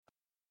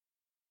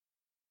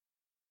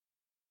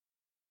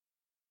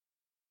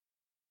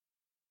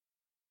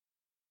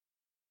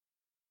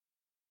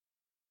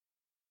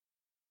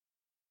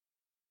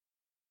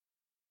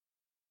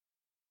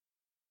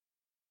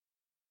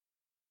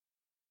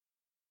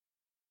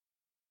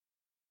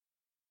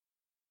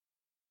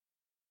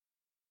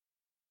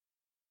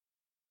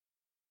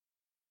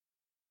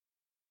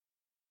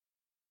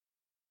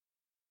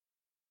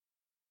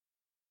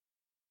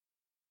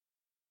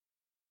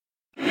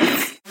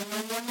This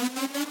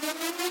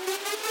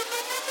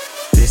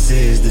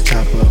is the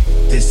chop up.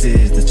 This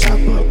is the chop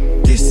up.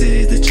 This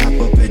is the chop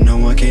up, and no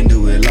one can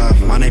do it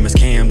live. My name is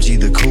Cam G,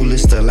 the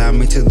coolest. Allow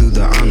me to do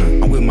the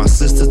honor. I'm with my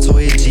sister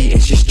Toya G,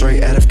 and she's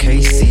straight out of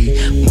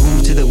KC.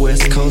 Moved to the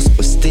West Coast,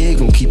 but still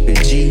gon' keep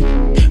it G.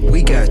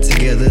 We got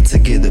together to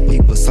give the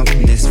people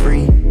something that's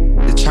free.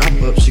 The chop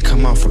up should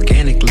come off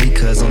organically,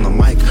 cause on the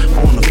mic,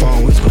 on the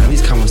phone, we're gonna have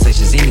these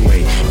conversations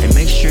anyway. And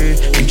make sure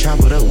you chop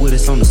it up with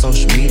us on the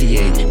social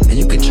media. And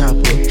you can chop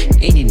up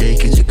any day,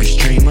 cause you can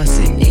stream us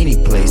in any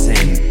place.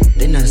 And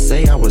didn't I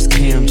say I was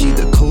Cam G,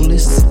 the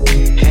coolest?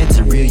 Had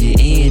to reel you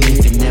in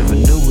if you never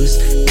knew us.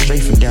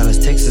 Straight from Dallas,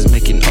 Texas,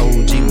 making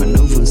OG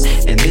maneuvers.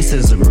 And this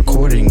is a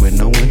recording where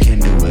no one can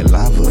do it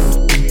live.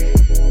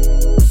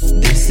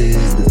 This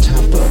is the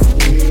chop up.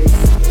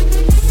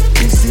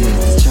 This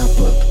is the chop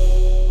up.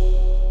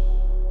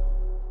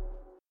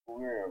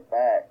 We're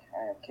back.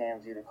 I am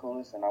Cam G, the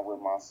coolest, and I'm with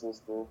my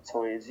sister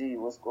Toya G.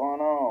 What's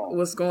going on?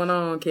 What's going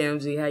on, Cam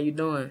G? How you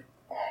doing?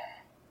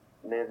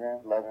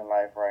 Loving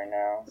life right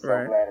now. So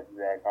right. Glad to be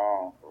back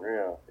on. For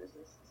real. It's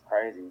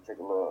crazy. We took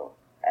a little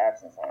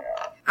absence on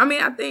y'all. I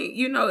mean, I think,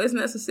 it's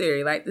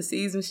necessary. Like, the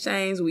seasons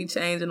change, we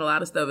change, and a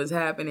lot of stuff is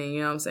happening,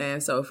 you know what I'm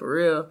saying? So, for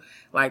real,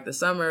 like, the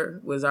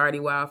summer was already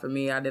wild for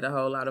me. I did a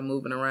whole lot of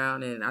moving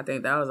around, and I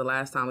think that was the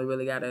last time we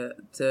really got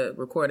to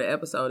record an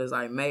episode is,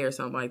 like, May or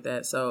something like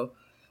that. So,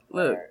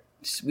 look,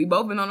 we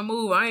both been on the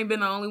move. I ain't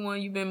been the only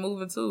one. You've been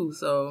moving, too,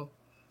 so.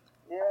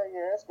 Yeah,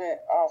 it's been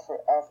all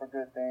for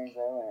good things,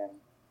 though, and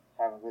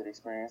having good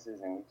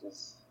experiences, and we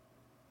just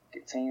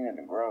continuing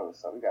to grow.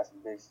 So we got some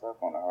big stuff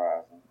on the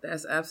horizon.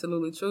 That's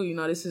absolutely true.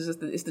 This is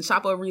it's the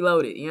chop up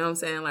reloaded. You know what I'm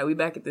saying? Like, we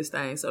back at this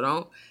thing. So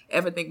don't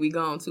ever think we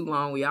gone too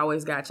long. We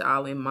always got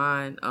y'all in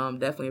mind.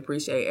 Definitely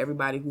appreciate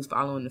everybody who's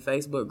following the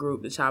Facebook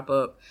group, the chop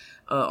up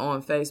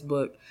on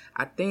Facebook.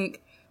 I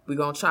think we're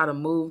going to try to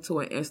move to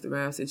an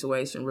Instagram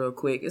situation real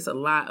quick. It's a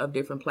lot of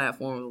different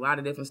platforms, a lot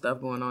of different stuff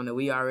going on that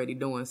we already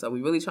doing. So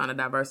we really trying to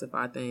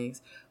diversify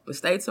things. But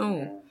stay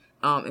tuned. Mm-hmm.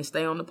 And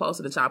stay on the post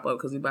of the chop up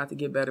because we're about to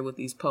get better with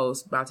these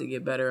posts, about to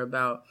get better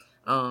about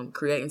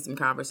creating some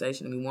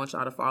conversation, and we want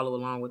y'all to follow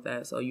along with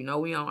that. So we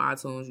on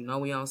iTunes,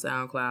 we on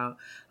SoundCloud,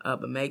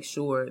 but make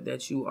sure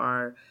that you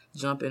are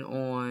jumping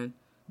on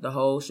the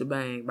whole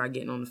shebang by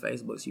getting on the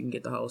Facebook so you can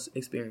get the whole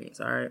experience,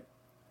 all right?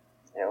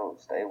 Yo,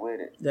 stay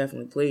with it.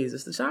 Definitely, please.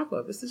 It's the chop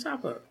up.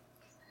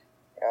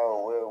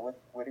 Yo, well,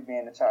 with it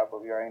being the chop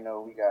up, you already know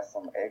we got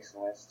some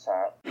excellence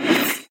chop.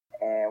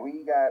 And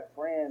we got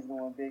friends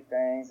doing big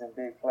things in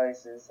big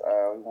places.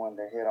 We wanted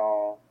to hit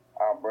on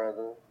our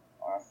brother,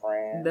 our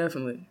friend.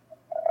 Definitely.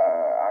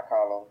 I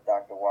call him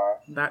Dr.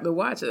 Watch. Dr.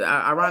 Watch.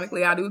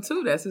 Ironically, I do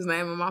too. That's his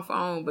name on my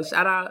phone. But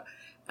shout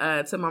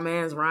out to my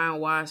man's Ryan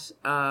Wash,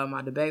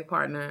 my debate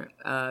partner,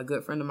 a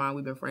good friend of mine.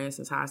 We've been friends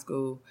since high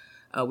school.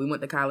 We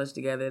went to college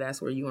together. That's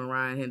where you and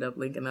Ryan ended up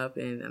linking up,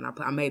 and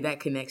I made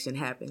that connection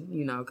happen,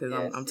 because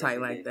I'm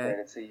tight like that.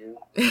 Credit to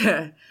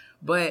you.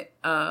 But,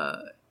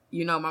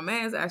 my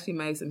man's actually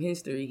made some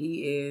history.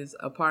 He is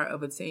a part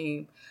of a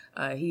team.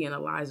 He and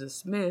Elijah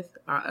Smith,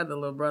 our other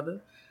little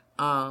brother.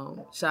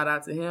 Shout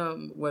out to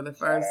him. We're the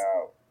first,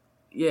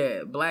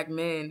 black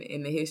men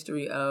in the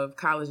history of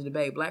college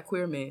debate, black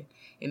queer men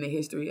in the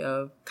history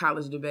of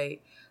college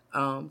debate,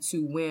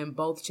 to win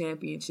both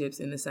championships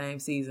in the same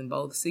season,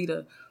 both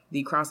CETA,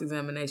 the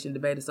Cross-Examination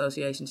Debate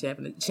Association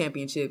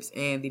championships,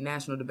 and the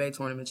National Debate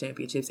Tournament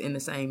championships in the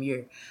same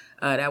year.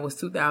 That was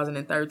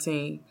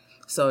 2013.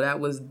 So that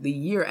was the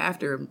year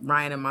after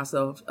Ryan and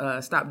myself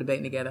stopped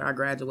debating together. I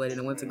graduated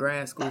and went to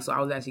grad school, so I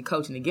was actually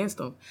coaching against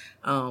him.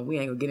 We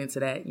ain't gonna get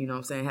into that, you know what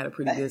I'm saying? Had a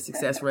pretty good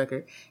success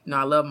record.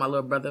 I love my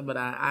little brother, but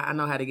I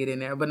know how to get in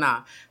there.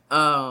 But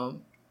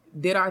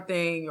did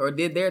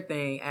their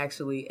thing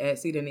actually at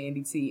CETA and the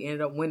NDT,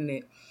 ended up winning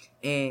it.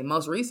 And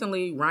most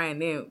recently, Ryan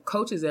then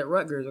coaches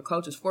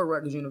for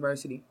Rutgers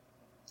University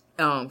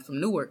from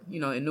Newark,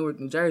 in Newark,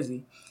 New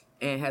Jersey,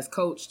 and has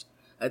coached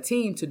a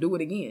team to do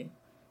it again.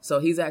 So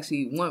he's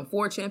actually won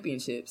 4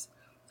 championships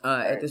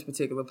at this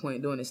particular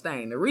point doing his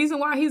thing. The reason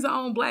why he's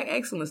on Black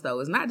Excellence, though,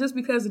 is not just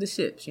because of the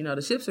ships.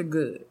 The ships are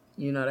good.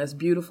 That's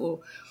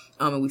beautiful.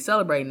 And we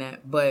celebrating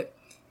that. But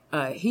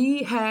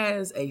he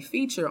has a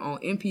feature on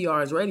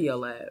NPR's Radio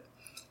Lab.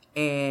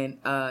 And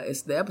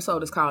the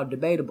episode is called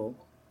Debatable.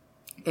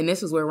 And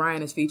this is where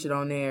Ryan is featured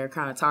on there,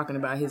 kind of talking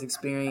about his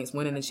experience,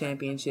 winning the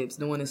championships,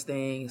 doing his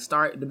thing,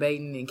 start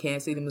debating in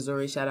Kansas City,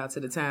 Missouri. Shout out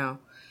to the town.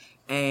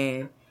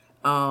 And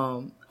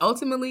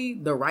ultimately,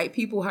 the right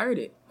people heard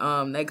it.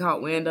 They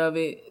caught wind of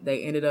it.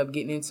 They ended up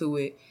getting into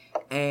it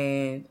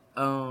and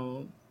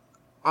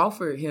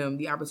offered him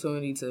the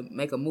opportunity to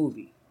make a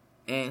movie.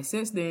 And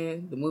since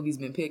then, the movie's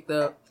been picked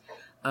up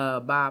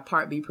by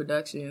Part B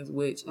Productions,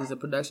 which is a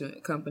production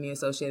company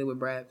associated with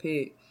Brad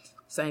Pitt.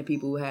 Same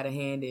people who had a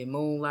hand in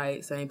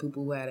Moonlight. Same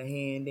people who had a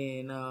hand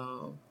in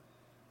a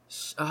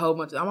whole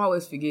bunch. I'm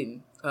always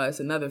forgetting. It's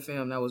another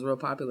film that was real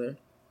popular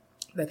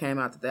that came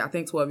out today. I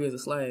think 12 Years a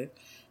Slave.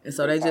 And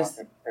so they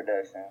just,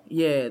 production.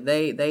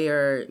 they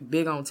are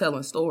big on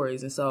telling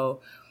stories. And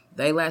so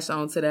they latched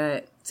on to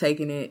that,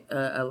 taking it.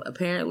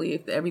 Apparently,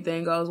 if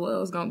everything goes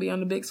well, it's gonna be on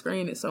the big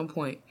screen at some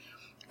point.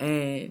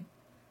 And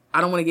I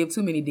don't want to give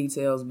too many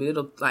details, but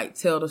it'll like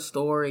tell the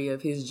story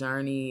of his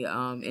journey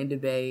in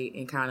debate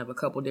and kind of a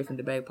couple different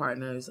debate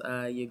partners.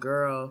 Your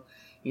girl,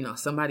 you know,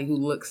 somebody who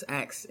looks,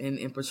 acts,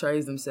 and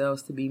portrays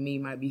themselves to be me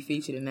might be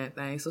featured in that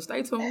thing. So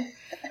stay tuned.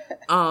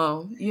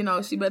 You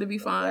know, she better be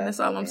fine. That's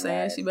all I'm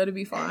saying. She better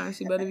be fine.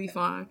 She better be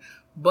fine.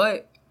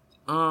 But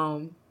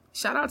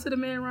shout out to the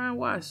man Ryan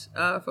Wash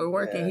for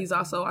working. Yeah. He's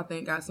also, I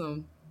think, got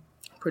some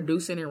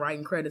producing and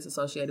writing credits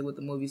associated with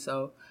the movie.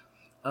 So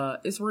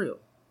it's real.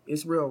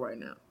 It's real right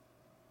now.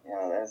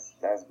 Yeah,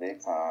 that's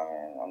big time,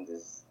 and I'm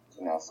just,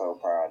 you know, so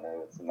proud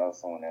to know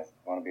someone that's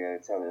going to be able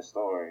to tell their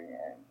story.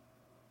 And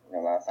you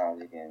know, a lot of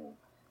times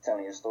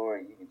telling your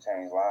story, you can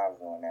change lives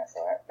doing that.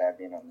 So that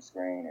being on the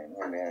screen and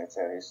him being able to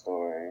tell his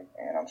story,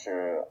 and I'm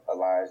sure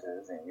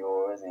Elijah's and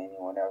yours and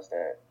anyone else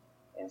that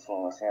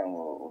influenced him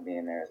will be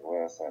in there as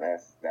well. So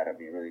that'll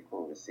be really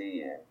cool to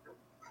see,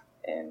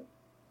 and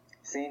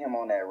seeing him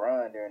on that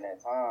run during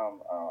that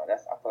time, I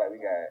feel like we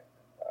got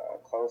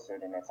closer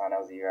than that time. That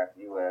was the year after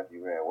you left.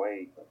 You were at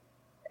Wake,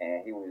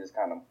 and he was just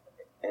kind of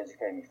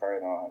educating me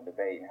further on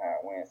debate and how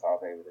it went. So I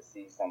was able to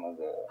see some of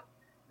the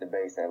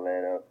debates that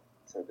led up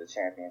to the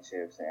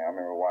championships, and I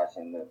remember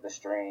watching the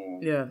stream.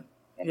 Yeah.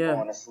 And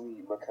going to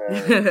sleep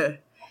because it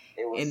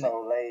was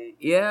so late.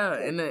 Yeah,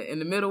 in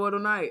the middle of the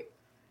night.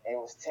 It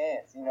was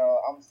tense. You know,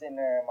 I'm sitting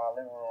there in my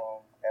living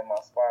room at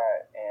my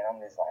spot, and I'm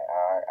just like,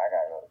 I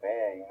gotta go to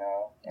bed. You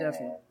know.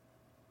 Definitely.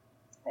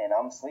 And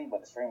I'm asleep,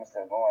 but the stream is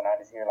still going. I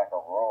just hear like a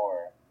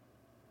roar.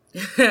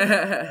 You know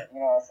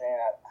what I'm saying?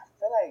 I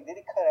feel like, did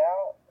it cut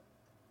out?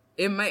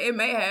 It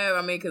may have.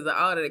 I mean, because of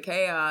all of the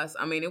chaos.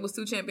 I mean, it was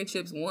 2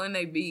 championships. One,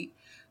 they beat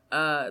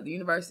the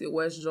University of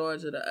West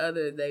Georgia. The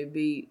other, they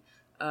beat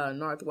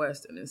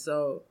Northwestern. And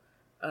so...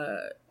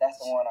 that's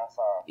the one I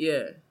saw.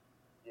 Yeah.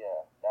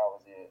 Yeah, that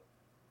was it.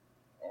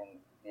 And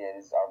yeah,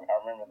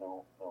 I remember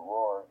the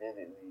roar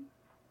vividly.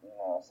 You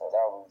know, so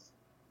that was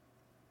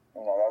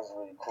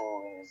really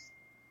cool. And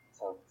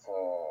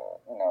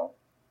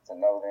to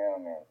know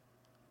them, and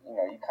you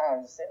know, you kind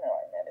of just sitting there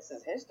like, man, this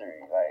is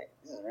history. Like,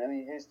 this is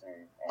really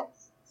history, and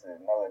to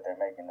know that they're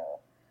making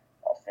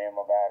a film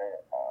about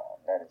it,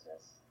 that is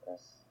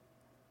just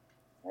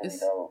really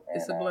dope.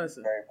 And it's a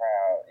blessing. Very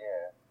proud,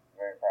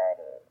 very proud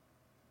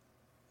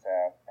to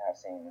have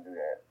seen them do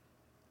that.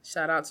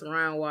 Shout out to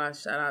Ryan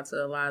Wash. Shout out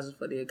to Elijah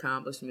for the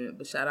accomplishment.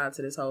 But shout out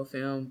to this whole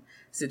film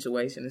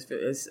situation.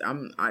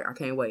 I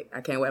can't wait.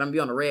 I can't wait. I'm gonna be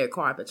on the red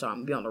carpet, y'all. I'm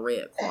gonna be on the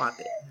red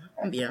carpet.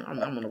 I'm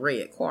on the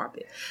red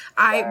carpet.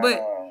 All right,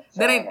 but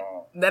that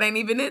ain't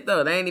even it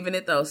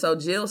though. So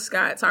Jill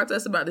Scott, talk to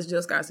us about this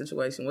Jill Scott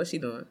situation. What's she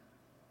doing?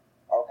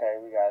 Okay,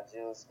 we got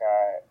Jill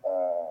Scott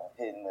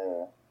hitting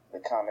the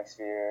comic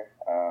sphere.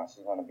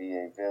 She's gonna be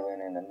a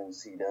villain in a new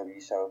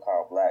CW show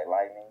called Black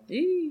Lightning.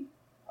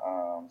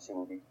 She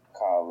will be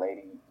called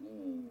Lady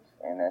Eve,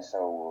 and that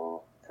show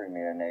will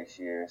premiere next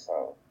year.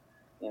 So,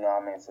 you know,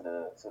 I'm into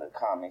the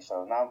comic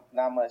show.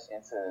 Not much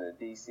into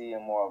DC,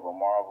 and more of a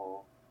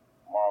Marvel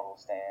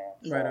stand.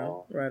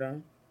 So, right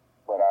on.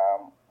 But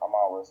I'm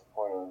always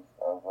supportive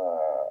of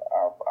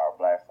our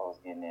black folks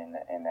getting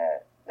in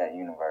that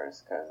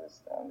universe,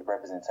 because the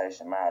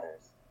representation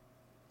matters.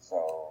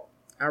 So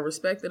I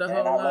respect it a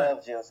whole lot. I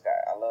love Jill Scott.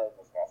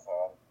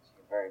 So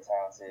she's very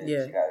talented.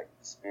 Yeah. She got a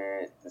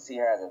spirit. To see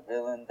her as a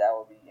villain, that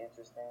would be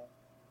interesting.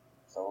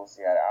 So we'll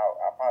see.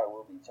 I probably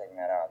will be checking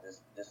that out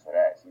just for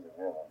that. She's a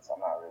villain, so I'm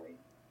not really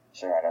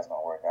sure how that's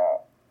gonna work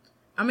out.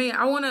 I mean,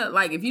 I wanna,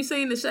 like, if you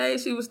seen the shade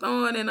she was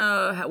throwing in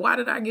Why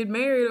Did I Get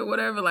Married or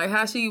whatever, like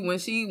how when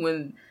she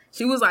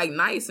was like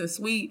nice and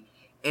sweet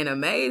and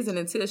amazing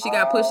until she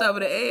got pushed over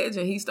the edge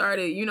and he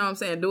started, you know what I'm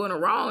saying, doing it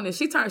wrong, and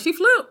she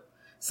flipped.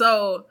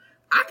 So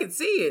I could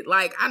see it.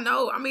 Like, I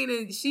know, I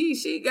mean,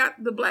 she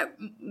got the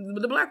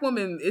black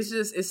woman,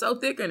 it's so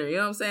thick in her, you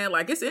know what I'm saying?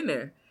 Like, it's in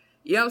there.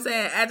 You know what I'm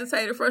saying?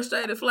 Agitated,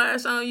 frustrated,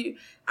 flash on you.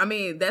 I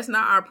mean, that's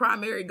not our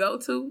primary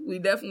go-to. We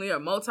definitely are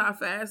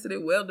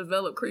multifaceted,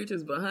 well-developed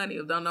creatures, but honey,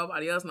 if don't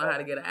nobody else know how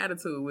to get an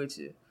attitude with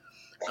you.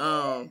 You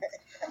know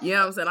what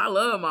I'm saying? I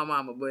love my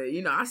mama, but,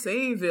 you know, I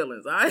seen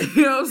villains.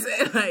 You know what I'm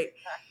saying? Like,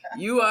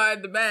 you are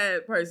the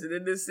bad person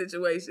in this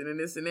situation, in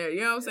this scenario.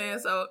 You know what I'm saying?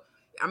 So,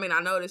 I mean,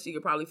 I know that she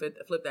could probably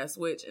flip that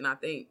switch, and I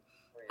think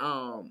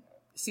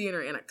seeing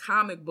her in a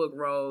comic book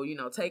role, you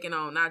know, taking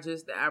on not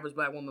just the average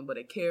black woman, but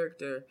a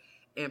character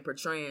and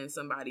portraying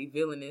somebody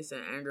villainous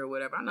and anger or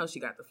whatever, I know she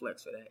got the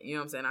flex for that. You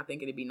know what I'm saying? I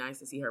think it'd be nice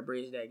to see her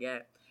bridge that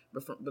gap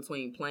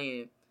between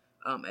playing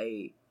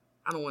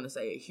I don't want to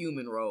say a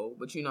human role,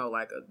 but, you know,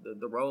 like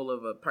the role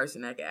of a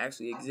person that can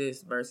actually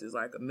exist versus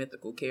like a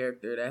mythical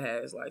character that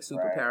has like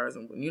superpowers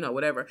and, you know,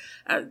 whatever.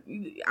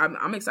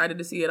 I'm excited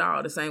to see it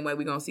all. The same way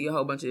we're going to see a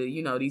whole bunch of,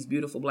 you know, these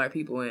beautiful black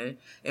people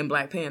in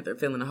Black Panther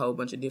filling a whole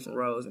bunch of different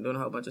roles and doing a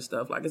whole bunch of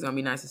stuff. Like, it's going to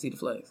be nice to see the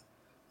flex.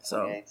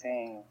 So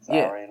 2018, it's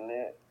already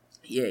lit.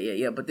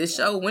 Yeah. But this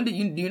show, do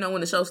you know when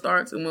the show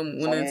starts and when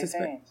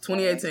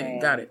 2018.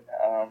 Got it.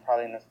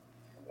 Probably I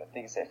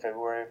think it said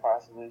February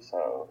possibly,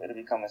 so it'll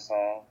be coming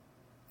soon.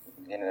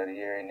 beginning of the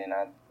year, and then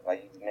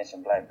like you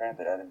mentioned, Black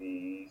Panther. That'll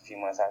be a few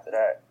months after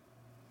that.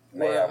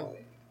 Well,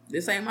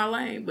 this ain't my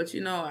lane, but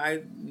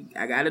I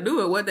got to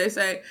do it. What they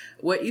say,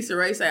 what Issa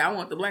Rae say, I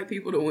want the black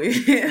people to win.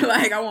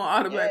 Like, I want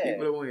all the black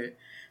people to win.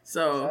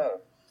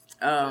 So,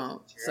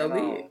 so be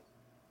it.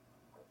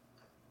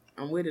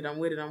 I'm with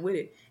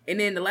it. And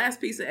then the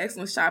last piece of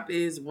excellence shop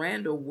is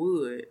Randall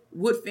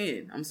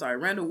Woodfin,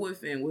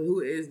 who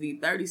is the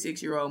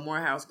 36-year-old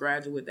Morehouse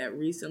graduate that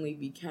recently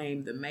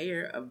became the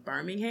mayor of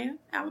Birmingham,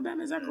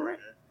 Alabama. Is that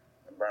correct?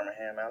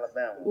 Birmingham,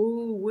 Alabama.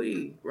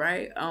 Ooh-wee,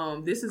 right?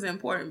 This is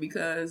important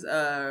because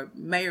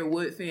Mayor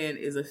Woodfin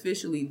is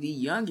officially the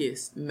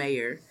youngest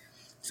mayor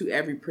to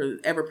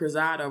ever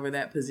preside over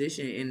that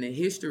position in the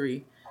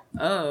history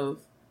of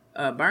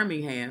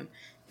Birmingham.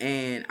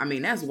 And, I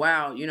mean, that's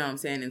wild, you know what I'm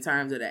saying, in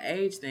terms of the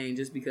age thing,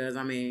 just because,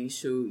 I mean,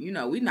 shoot,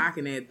 we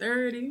knocking at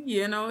 30,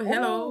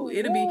 hello,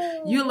 it'll be,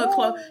 you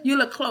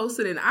look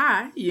closer than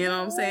I, you know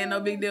what I'm saying,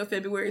 no big deal,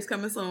 February is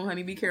coming soon,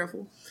 honey, be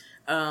careful.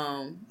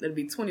 There'll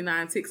be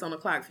 29 ticks on the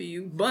clock for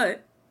you,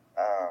 but,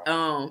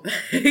 at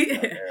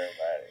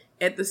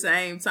the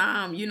same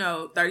time,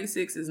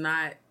 36 is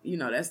not,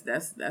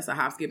 that's a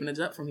hop, skip, and a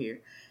jump from here.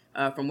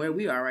 From where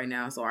we are right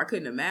now. So I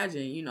couldn't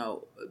imagine,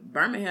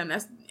 Birmingham,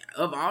 that's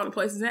of all the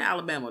places in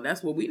Alabama,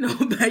 that's what we know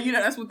about,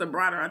 that's what the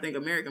broader, I think,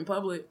 American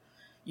public,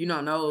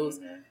 knows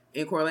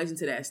in correlation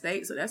to that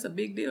state. So that's a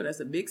big deal. That's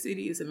a big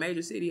city. It's a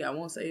major city. I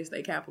won't say it's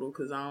state capital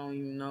because I don't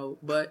even know,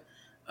 but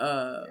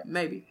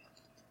maybe.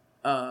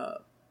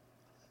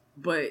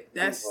 But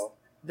that's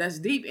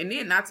deep. And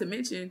then not to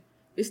mention,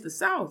 it's the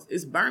South.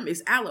 It's Birmingham.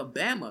 It's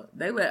Alabama.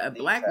 They let a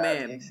black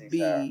man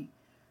be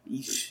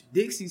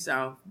Dixie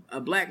South.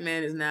 A black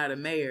man is now the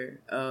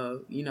mayor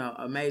of,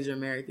 a major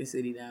American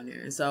city down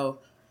there. And so,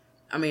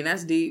 I mean,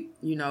 that's deep,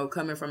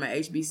 coming from an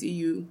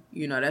HBCU,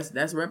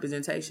 that's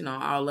representation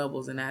on all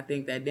levels. And I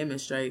think that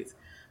demonstrates,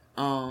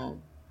 some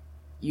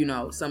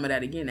of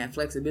that, again, that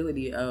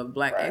flexibility of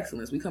black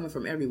excellence. We coming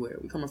from everywhere.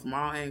 We coming from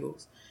all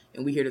angles.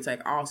 And we here to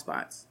take all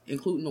spots,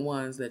 including the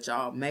ones that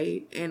y'all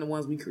made and the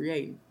ones we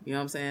created. You know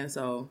what I'm saying?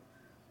 So,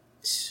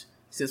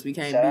 since we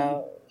can't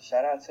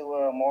shout out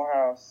to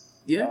Morehouse.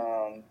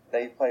 Yeah.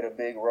 They played a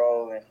big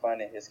role in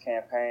funding his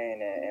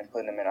campaign and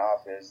putting him in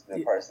office.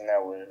 The person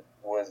that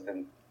was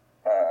the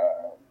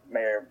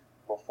mayor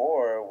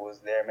before was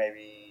there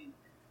maybe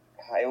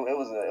it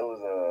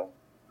was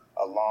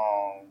a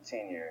long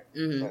tenure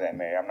for that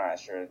mayor. I'm not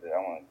sure that I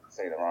want to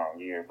say the wrong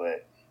year,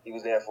 but he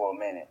was there for a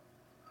minute.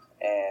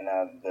 And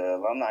the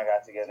alumni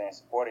got together and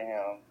supported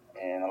him,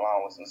 and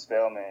along with some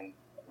Spelman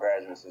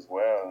graduates as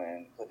well,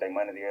 and put their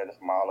money together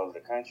from all over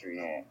the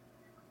country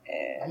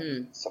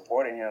and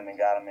supported him and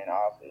got him in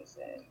office.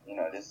 And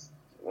this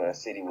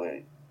city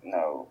would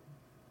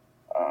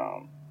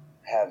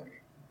have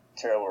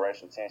terrible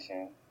racial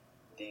tension,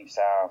 deep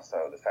South.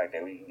 So the fact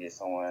that we can get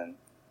someone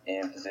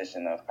in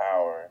position of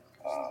power,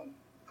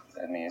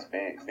 I mean, it's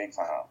big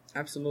time.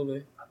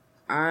 Absolutely.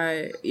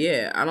 I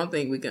don't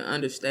think we can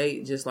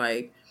understate just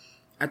like,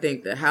 I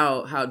think that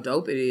how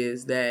dope it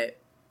is that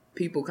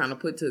people kind of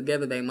put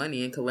together their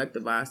money and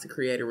collectivize to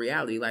create a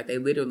reality. Like, they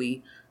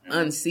literally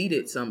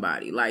unseated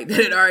somebody, like,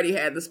 that had already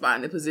had the spot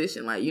in the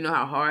position. Like, you know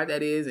how hard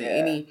that is in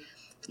any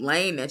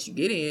lane that you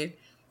get in.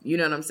 You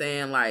know what I'm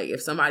saying? Like,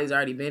 if somebody's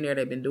already been there,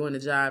 they've been doing the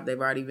job, they've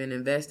already been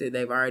invested,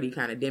 they've already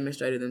kind of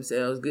demonstrated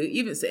themselves good.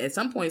 Even at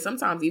some point,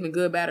 sometimes even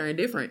good, bad, or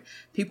indifferent.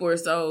 People are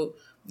so,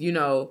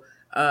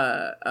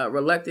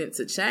 reluctant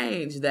to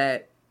change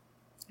that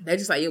they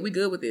just like, yeah, we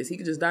good with this. He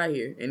could just die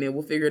here and then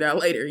we'll figure it out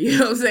later. You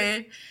know what I'm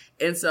saying?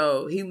 And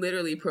so he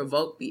literally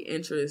provoked the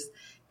interest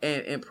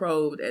and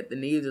probed at the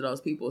needs of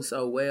those people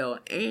so well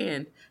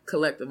and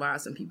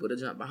collectivized some people to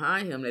jump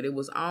behind him that it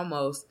was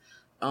almost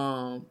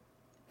a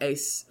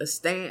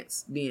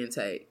stance being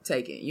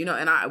taken.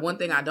 And one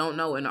thing I don't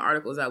know in the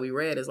articles that we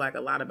read is like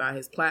a lot about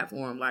his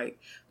platform, like,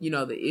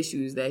 the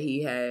issues that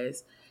he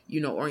has,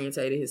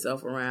 orientated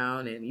himself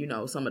around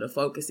and, some of the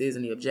focuses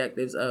and the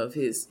objectives of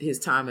his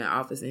time in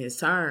office and his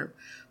term.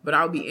 But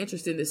I'll be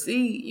interested to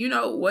see,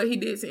 what he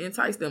did to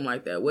entice them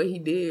like that, what he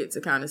did to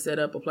kind of set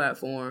up a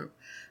platform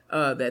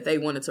that they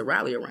wanted to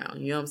rally around,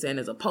 you know what I'm saying,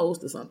 as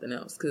opposed to something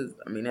else. Because,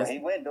 I mean, he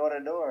went door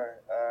to door.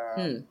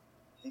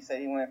 He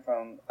said he went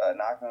from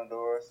knocking on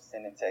doors,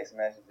 sending text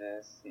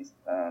messages.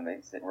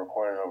 They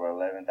recorded over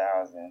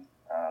 11,000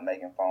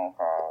 making phone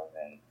calls,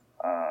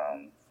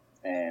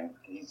 and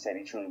he said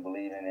he truly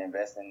believed in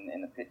investing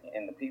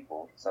in the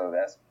people. So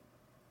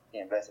he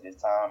invested his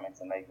time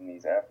into making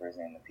these efforts,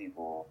 and the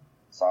people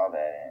saw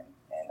that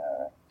and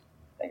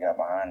they got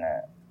behind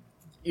that.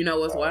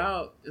 What's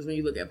wild is when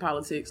you look at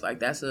politics, like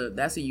that's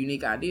a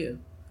unique idea.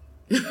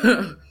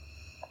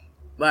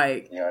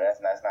 Like,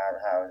 that's not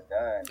how it's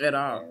done at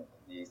all. And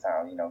these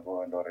times,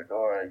 going door to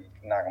door,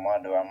 you knock on my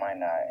door, I might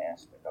not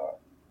answer the door.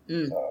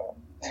 So,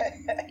 when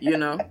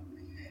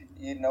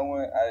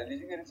did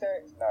you get a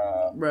text?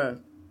 Nah, bruh.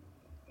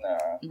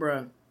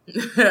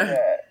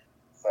 Yeah.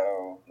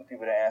 So the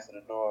people that answer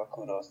the door,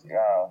 kudos to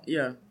y'all.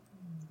 Yeah.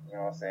 You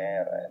know what I'm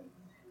saying?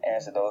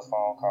 answer those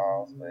phone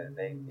calls, but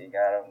they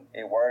got him.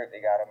 It worked.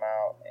 They got him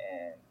out,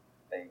 and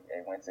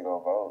they went to go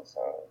vote.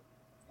 So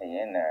he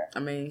in there. I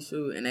mean,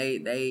 shoot, and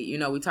they you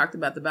know, we talked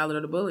about the ballot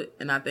of the bullet,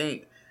 and I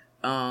think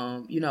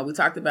you know, we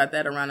talked about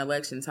that around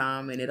election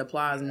time, and it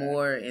applies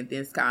more in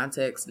this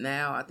context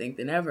now, I think,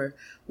 than ever,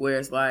 where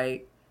it's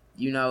like,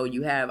 you know,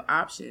 you have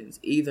options.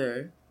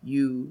 Either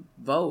you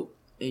vote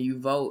and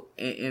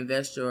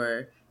invest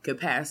your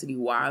capacity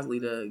wisely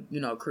to, you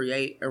know,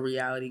 create a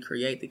reality,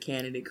 create the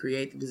candidate,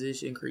 create the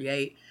position,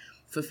 create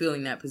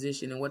fulfilling that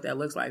position and what that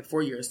looks like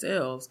for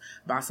yourselves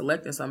by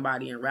selecting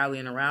somebody and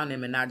rallying around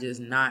them and not just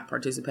not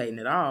participating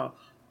at all.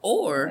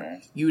 Or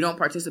you don't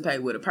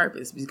participate with a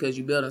purpose because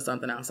you're building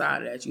something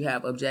outside of that. You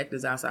have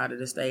objectives outside of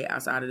the state,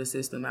 outside of the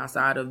system,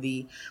 outside of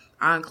the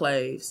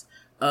enclaves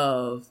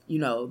of, you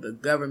know, the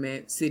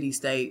government, city,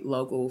 state,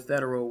 local,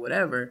 federal,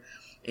 whatever.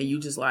 And you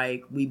just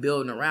like, we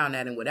building around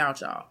that and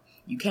without y'all.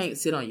 You can't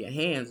sit on your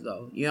hands,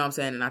 though. You know what I'm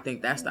saying? And I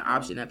think that's the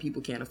option that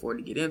people can't afford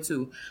to get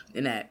into.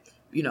 And that,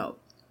 you know,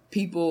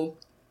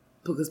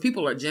 because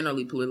people are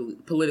generally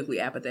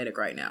politically apathetic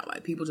right now.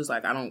 Like, people just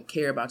like, I don't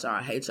care about y'all.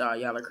 I hate y'all.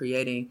 Y'all are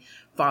creating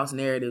false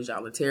narratives.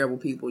 Y'all are terrible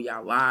people.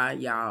 Y'all lie.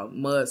 Y'all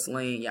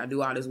mudsling. Y'all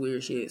do all this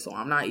weird shit. So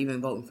I'm not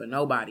even voting for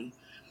nobody,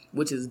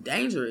 which is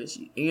dangerous.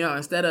 You know,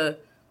 instead of,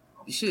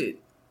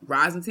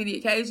 rising to the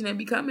occasion and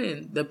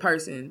becoming the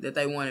person that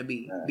they want to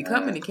be,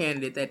 becoming the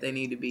candidate that they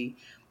need to be,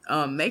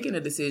 making a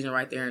decision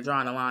right there and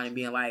drawing a line and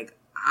being like,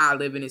 I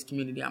live in this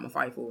community. I'm going to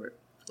fight for it.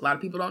 A lot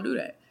of people don't do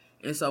that.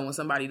 And so when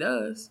somebody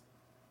does,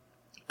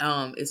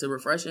 it's a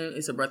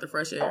breath of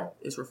fresh air.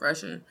 It's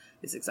refreshing.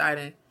 It's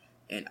exciting.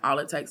 And all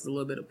it takes is a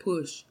little bit of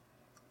push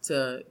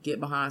to get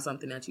behind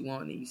something that you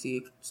want and you see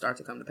it start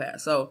to come to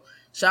pass. So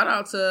shout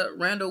out to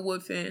Randall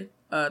Woodfin,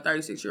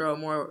 36-year-old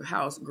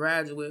Morehouse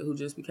graduate who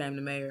just became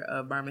the mayor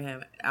of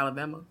Birmingham,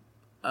 Alabama.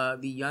 The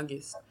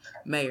youngest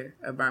mayor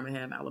of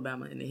Birmingham,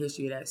 Alabama in the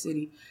history of that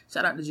city.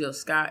 Shout out to Jill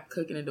Scott,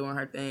 cooking and doing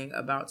her thing,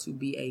 about to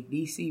be a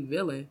DC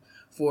villain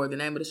for the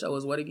name of the show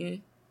is what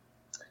again?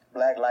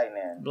 Black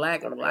Lightning.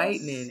 Black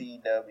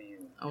Lightning. CW.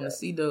 On the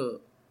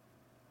C-Dub.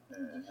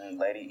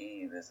 Lady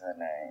Eve is her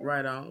name.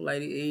 Right on,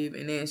 Lady Eve.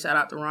 And then shout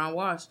out to Ron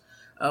Wash,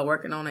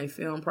 working on a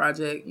film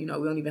project. You know,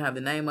 we don't even have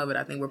the name of it.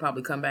 I think we'll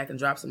probably come back and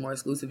drop some more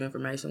exclusive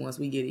information once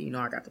we get it. You know,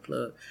 I got the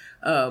plug.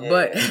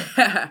 But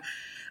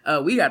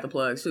we got the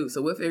plug, shoot.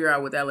 So we'll figure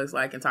out what that looks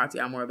like and talk to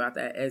y'all more about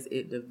that as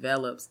it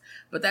develops.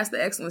 But that's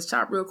the excellence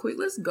chop real quick.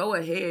 Let's go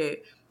ahead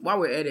while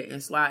we're at it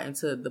and slide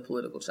into the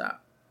political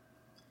chop.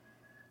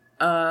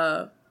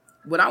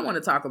 What I want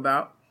to talk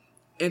about,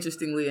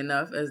 interestingly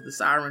enough, as the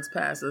sirens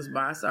pass us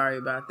by, sorry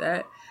about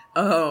that,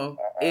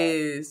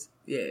 is,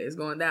 it's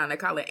going down. They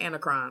call it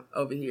anacrime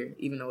over here,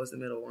 even though it's the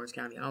middle of Orange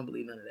County. I don't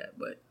believe none of that,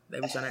 but they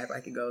be trying to act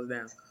like it goes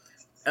down.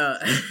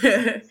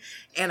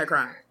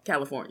 Anacrime,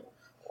 California.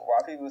 Why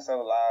people so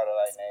loud to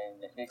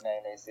like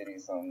nickname their city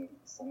some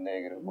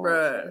negative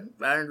bullshit?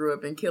 Bruh, I grew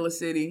up in Killer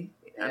City.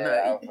 Yeah,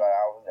 that's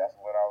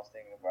what I was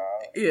thinking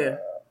about. Yeah.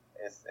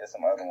 It's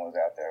some other ones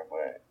out there,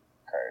 but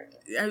crazy.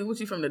 Yeah, what,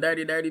 you from the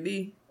dirty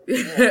D?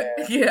 Yeah.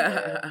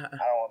 Yeah. I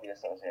don't want to be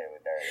associated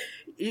with dirty.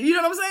 You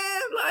know what I'm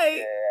saying? Like,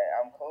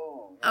 yeah, I'm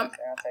cool. I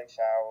take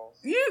showers.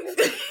 Yeah.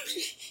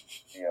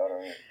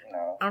 Deodorant, you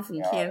know. I'm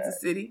from Kansas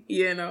City.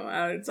 You know,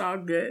 it's all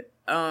good.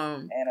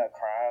 And a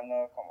crime,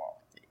 though. Come on.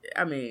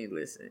 I mean,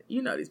 listen,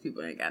 you know these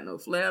people ain't got no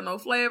flair, no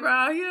flavor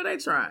out here. They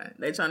trying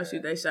to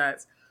shoot their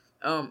shots.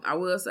 I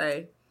will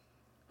say,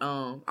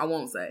 I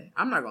won't say.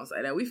 I'm not gonna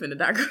say that. We finna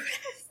digress.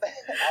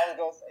 I was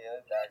gonna say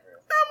let's digress.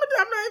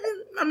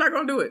 I'm not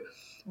gonna do it.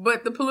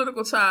 But the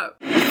political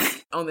chop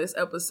on this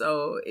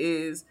episode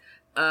is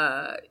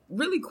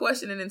really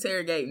questioning and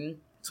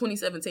interrogating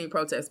 2017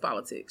 protest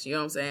politics. You know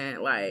what I'm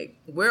saying? Like,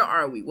 where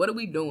are we? What are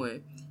we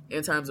doing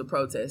in terms of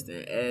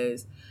protesting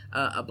as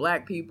a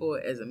black people,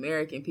 as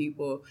American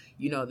people?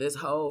 You know, this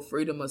whole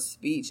freedom of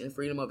speech and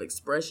freedom of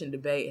expression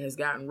debate has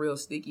gotten real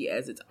sticky,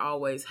 as it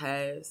always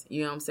has.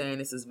 You know what I'm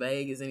saying? It's as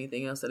vague as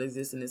anything else that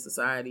exists in this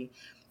society,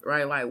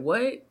 right? Like,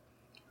 what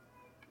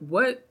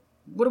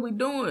are we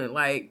doing?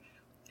 Like,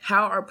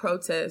 how are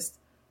protests,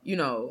 you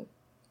know,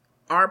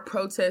 are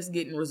protests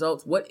getting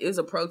results? What is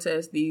a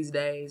protest these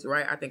days,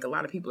 right? I think a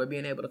lot of people are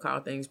being able to call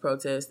things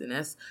protests, and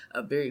that's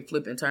a very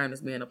flippant term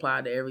that's being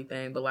applied to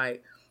everything. But,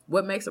 like,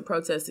 what makes a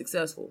protest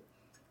successful?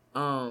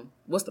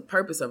 What's the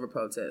purpose of a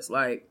protest?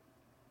 Like,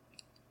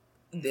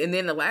 and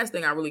then the last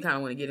thing I really kind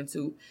of want to get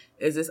into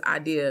is this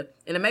idea,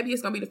 and maybe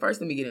it's going to be the first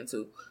thing we get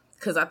into,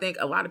 because I think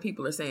a lot of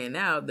people are saying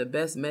now the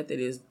best method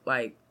is,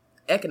 like,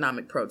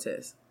 economic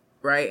protest,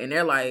 right? And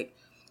they're like,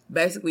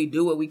 basically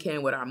do what we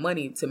can with our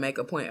money to make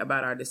a point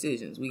about our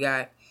decisions. We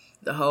got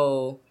the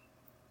whole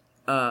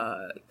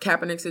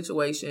Kaepernick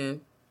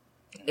situation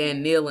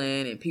and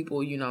kneeling and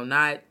people, you know,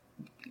 not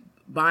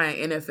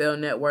buying NFL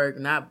Network,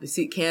 not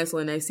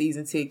canceling their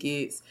season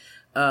tickets,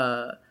 you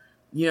know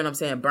what I'm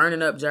saying,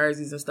 burning up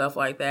jerseys and stuff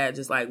like that,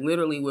 just like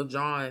literally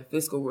withdrawing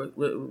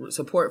fiscal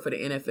support for the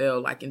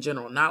NFL, like in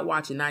general, not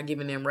watching, not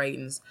giving them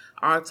ratings,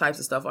 all types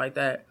of stuff like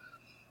that.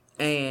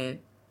 And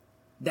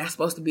that's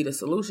supposed to be the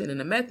solution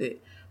and the method.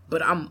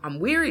 But I'm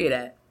weary of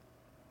that.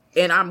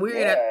 And I'm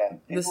weary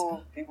that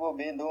people have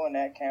been doing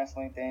that,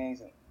 canceling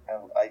things and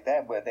like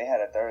that, but they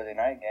had a Thursday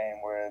night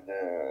game where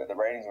the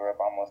ratings were up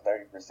almost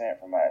 30%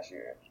 from last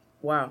year.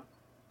 Wow.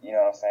 You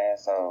know what I'm saying?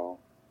 So,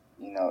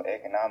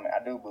 economic,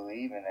 I do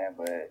believe in that,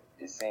 but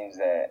it seems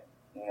that,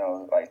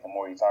 like the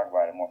more you talk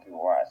about it, the more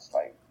people watch.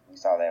 Like we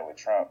saw that with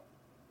Trump.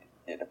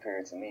 It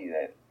appeared to me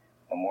that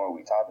the more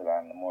we talked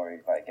about him, the more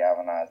it like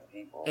galvanized the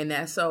people. And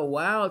that's so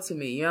wild to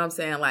me. You know what I'm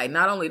saying? Like,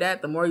 not only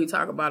that, the more you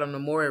talk about him, the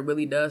more it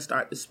really does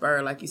start to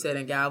spur, like you said,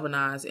 and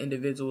galvanize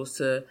individuals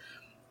to,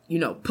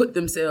 put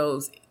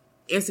themselves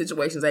in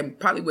situations they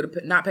probably would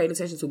have not paid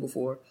attention to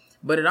before.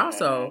 But it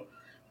also,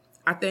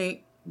 I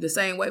think, the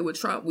same way with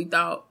Trump, we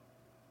thought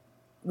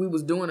we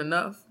was doing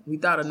enough. We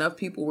thought enough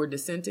people were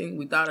dissenting.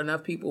 We thought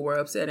enough people were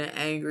upset and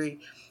angry.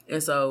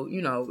 And so,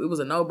 it was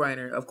a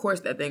no-brainer. Of course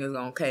that thing is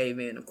going to cave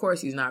in. Of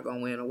course he's not going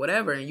to win or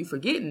whatever. And you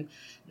forgetting,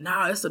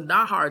 it's some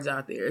diehards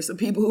out there. It's some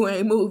people who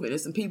ain't moving.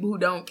 It's some people who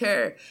don't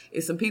care.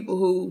 It's some people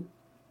who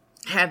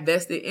have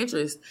vested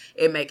interest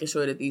in making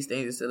sure that these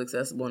things are still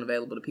accessible and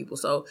available to people.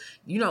 So,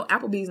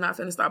 Applebee's not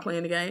finna stop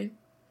playing the game.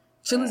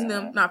 Chili's and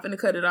them not finna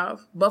cut it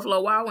off.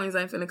 Buffalo Wild Wings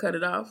ain't finna cut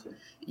it off.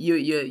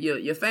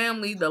 Your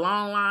family, the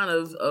long line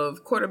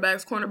of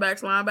quarterbacks,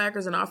 cornerbacks,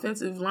 linebackers, and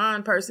offensive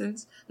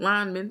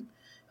linemen.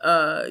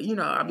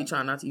 I'll be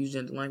trying not to use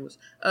gender language.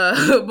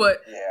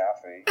 But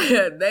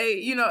yeah,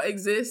 they,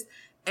 exist,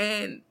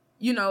 and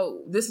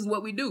this is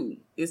what we do.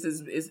 This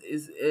is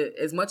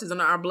as much as in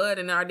our blood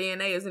and our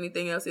DNA as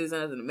anything else is,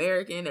 as an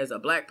American, as a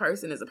black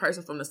person, as a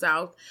person from the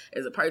South,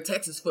 as a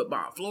Texas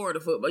football,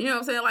 Florida football. You know what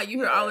I'm saying? Like, you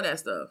hear all of that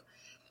stuff.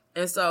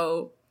 And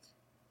so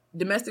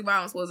domestic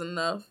violence wasn't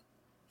enough.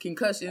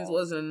 Concussions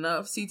wasn't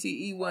enough.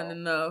 CTE wasn't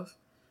enough.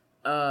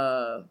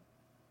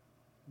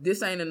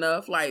 This ain't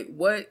enough. Like,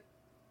 what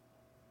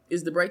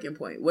is the breaking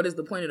point? What is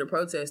the point of the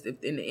protest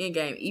if in the end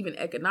game, even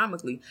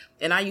economically?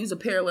 And I use a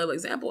parallel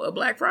example of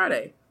Black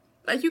Friday.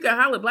 Like, you can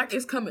holler, black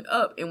is coming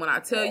up. And when I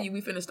tell you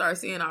we finna start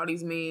seeing all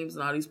these memes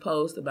and all these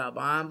posts about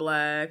buying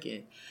black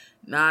and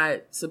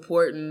not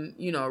supporting,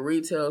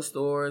 retail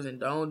stores and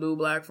don't do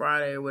Black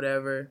Friday or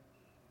whatever,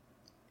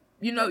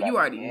 you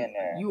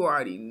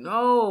already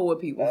know what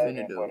people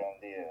finna do.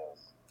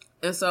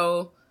 And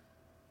so,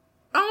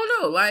 I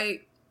don't know,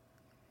 like,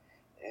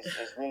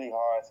 it's really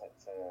hard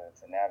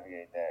to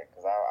navigate that,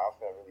 because I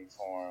feel really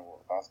torn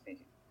if I'm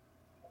speaking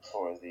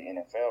towards the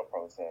NFL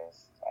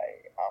protests.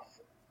 Like,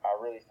 I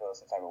really feel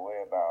some type of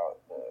way about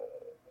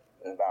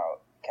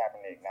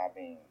Kaepernick not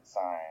being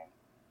signed,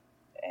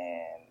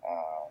 and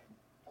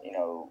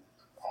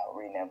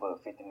reading that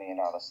book, $50 Million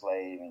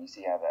Slave, and you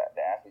see how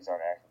the athletes are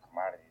the actual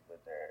commodities,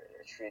 but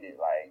they're treated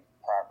like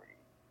property,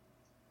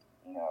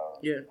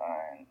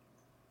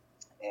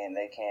 and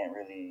they can't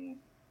really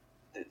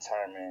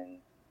determine.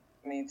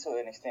 I mean, to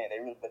an extent, they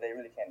really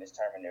can't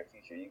determine their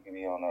future. You can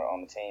be on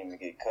the team and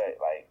get cut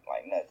like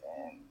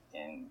nothing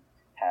and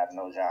have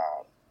no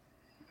job.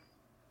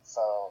 So,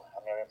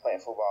 I mean, I've been playing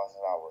football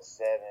since I was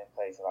 7,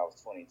 played till I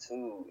was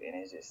 22, and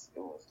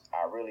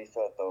I really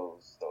felt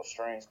those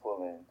strings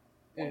pulling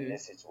when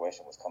this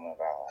situation was coming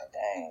about. Like,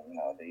 dang,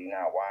 do you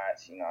not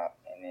watch? And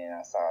then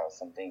I saw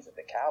some things that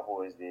the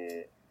Cowboys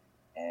did,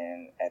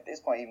 and at this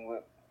point, even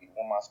with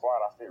my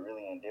squad, I feel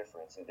really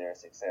indifferent to their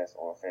success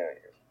or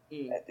failure.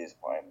 At this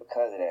point,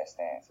 because of that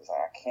stance. It's like,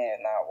 I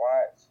can't not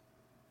watch,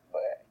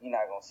 but you're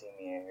not gonna see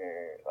me in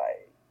here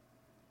like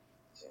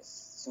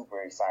just super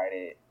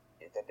excited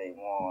that they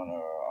won,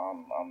 or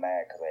I'm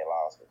mad because they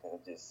lost, because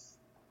of just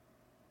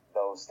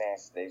those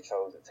stances they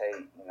chose to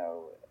take.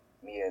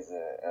 Me as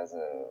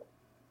a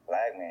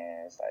black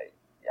man, it's like,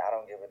 y'all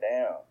don't give a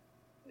damn.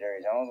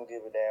 Jerry Jones will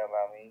give a damn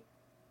about me.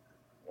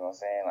 You know what I'm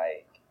saying?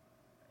 Like,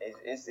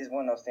 it's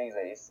one of those things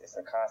that it's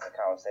a constant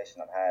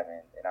conversation I'm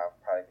having, and I'll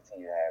probably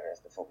continue to have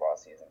as the football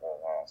season goes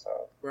on.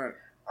 So, right.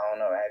 I don't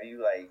know. Have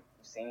you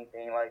seen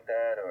anything like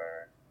that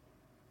or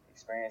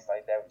experience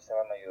like that? So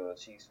I know you're a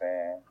Chiefs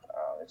fan.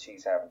 The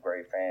Chiefs have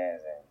great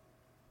fans, and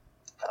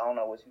I don't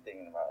know what you're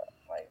thinking about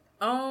like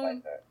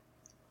that.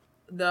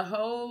 The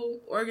whole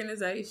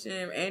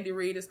organization, Andy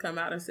Reid has come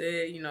out and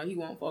said, he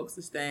wants folks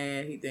to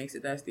stand. He thinks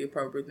that that's the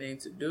appropriate thing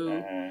to do.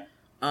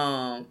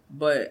 Mm-hmm.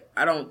 But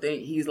I don't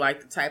think he's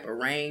like the type of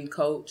reign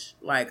coach.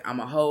 Like, I'm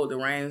gonna hold the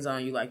reins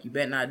on you. Like, you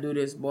better not do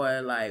this,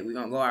 boy. Like, we're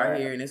gonna go out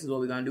here and this is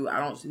what we're gonna do.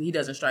 He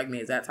doesn't strike me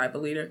as that type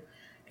of leader.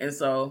 And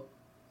so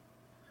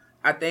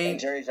I think, and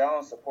Jerry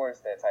Jones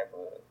supports that type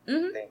of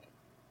thinking.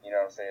 You know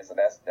what I'm saying? So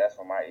that's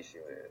what my issue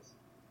is.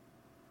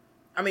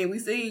 I mean, we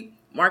see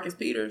Marcus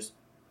Peters,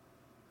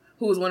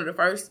 who was one of the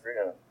first,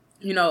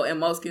 and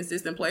most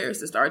consistent players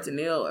to start to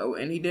kneel.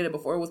 And he did it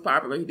before it was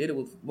popular. He did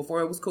it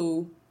before it was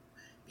cool.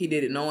 He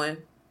did it knowing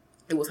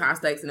it was high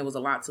stakes and it was a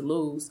lot to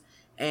lose.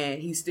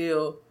 And he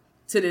still,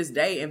 to this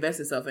day, invests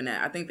himself in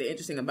that. I think the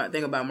interesting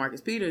thing about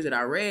Marcus Peters that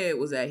I read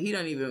was that he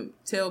doesn't even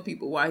tell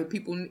people why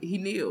he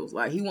kneels.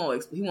 Like, he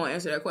won't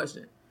answer that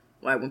question.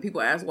 Like, when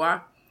people ask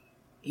why,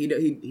 he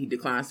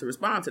declines to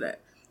respond to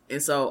that.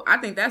 And so I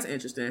think that's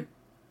interesting.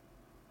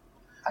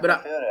 I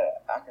can feel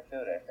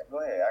that. Go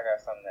ahead. I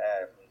got something to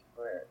add.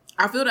 Go ahead.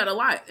 I feel that a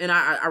lot, and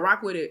I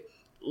rock with it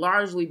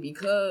largely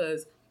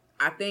because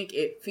I think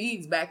it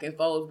feeds back and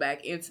folds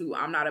back into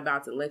I'm not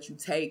about to let you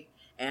take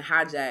and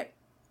hijack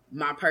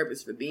my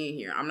purpose for being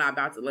here. I'm not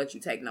about to let you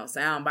take no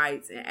sound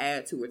bites and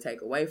add to or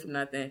take away from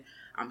nothing.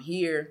 I'm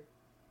here.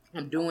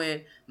 I'm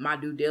doing my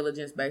due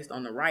diligence based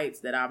on the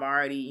rights that I've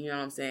already, you know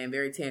what I'm saying,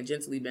 very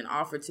tangentially been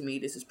offered to me.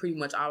 This is pretty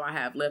much all I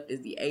have left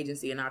is the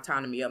agency and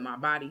autonomy of my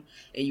body.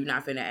 And you're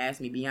not finna ask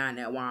me beyond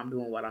that why I'm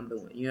doing what I'm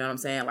doing. You know what I'm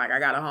saying? Like, I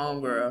got a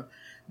homegirl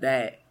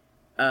that,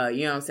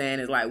 you know what I'm saying,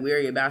 is like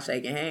weary about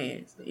shaking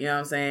hands. You know what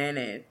I'm saying?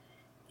 And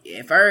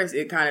at first,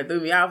 it kind of threw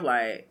me off,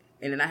 like,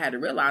 and then I had to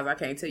realize I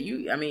can't tell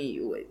you. I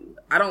mean,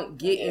 I don't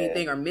get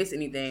anything or miss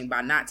anything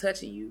by not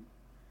touching you.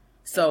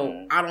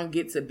 So I don't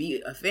get to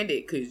be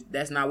offended because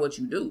that's not what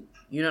you do.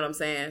 You know what I'm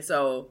saying?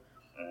 So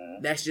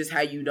that's just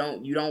how you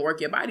don't work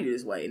your body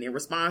this way. And in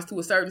response to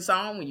a certain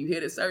song, when you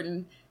hit a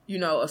certain, you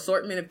know,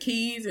 assortment of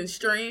keys and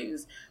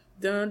strings,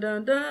 dun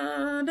dun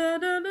dun dun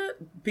dun dun,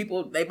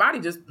 people, their body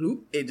just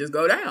bloop, it just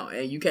go down,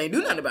 and you can't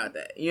do nothing about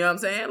that. You know what I'm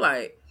saying?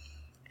 Like,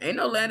 ain't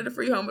no land of the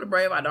free, home of the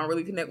brave. I don't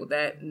really connect with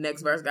that.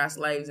 Next verse got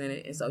slaves in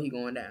it, and so he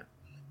going down.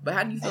 But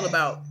how do you feel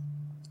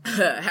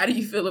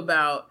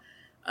about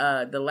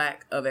the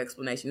lack of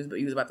explanation?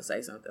 You was about to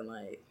say something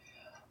like,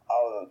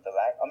 oh, the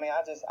lack. I mean,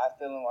 I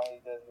feel him why he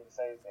does need to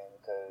say things,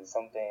 because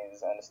some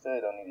things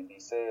understood don't need to be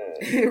said.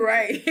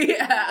 Right. Yeah. You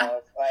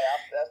know, like,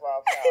 that's why I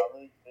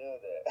really feel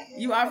that.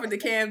 You offered the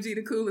Cam G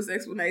the coolest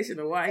explanation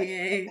of why he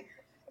ain't.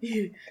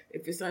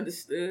 If it's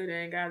understood, it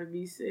ain't gotta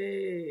be said.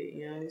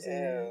 You know what I'm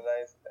saying? Yeah,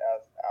 like,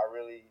 I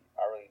really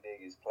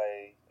dig his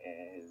play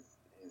and his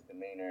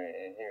demeanor,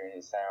 and hearing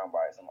his sound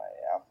bites. I'm like,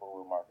 I fool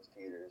with Marcus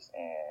Peters,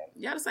 and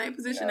y'all the same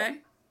position, eh?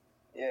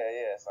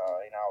 Yeah. So,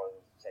 you know, I was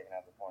checking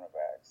out the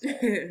cornerbacks. So,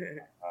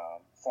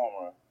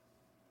 former,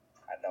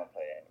 I don't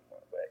play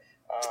anymore, but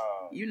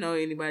you know,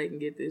 anybody can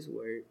get this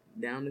work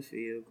down the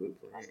field, quick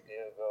play. I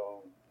still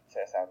go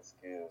test out the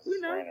skills.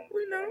 We know.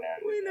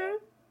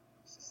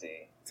 To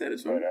see. Tell the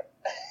truth.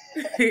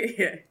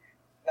 Yeah.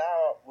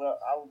 Now,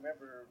 well, I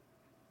remember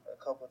a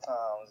couple of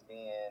times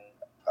being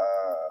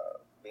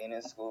in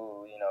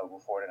school, you know,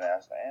 before the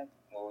national anthem,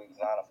 when we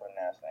line up for the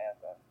national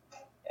anthem,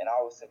 and I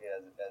always took it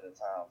as a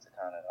time to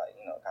kind of, like,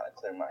 you know, kind of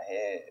clear my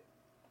head.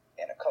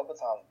 And a couple of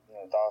times, you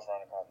know, thoughts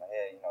running across my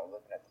head, you know,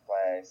 looking at the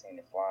flag, seeing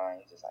it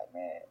flying, just like,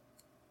 man,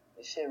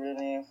 this shit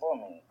really ain't for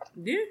me.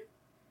 Yeah.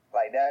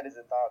 Like, that is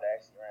a thought that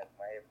actually ran through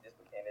my head,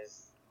 and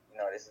it's,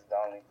 you know, this is the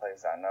only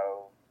place I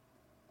know.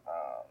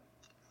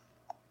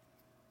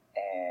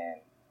 And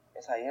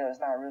it's like, yeah,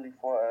 it's not really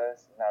for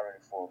us. It's not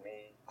really for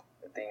me.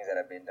 The things that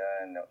have been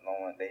done, no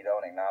one, they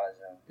don't acknowledge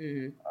them.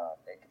 Mm-hmm.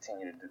 They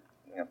continue to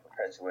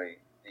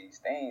perpetuate these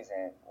things.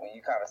 And when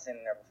you kind of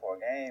sitting there before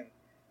a game,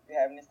 you're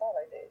having this thought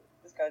like, hey,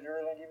 this country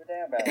really don't give a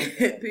damn about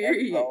it.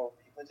 Period. So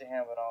you put your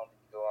helmet on,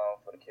 you go on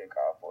for the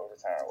kickoff or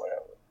return or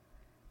whatever.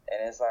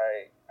 And it's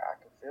like, I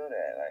can feel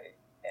that. Like,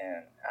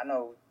 and I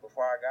know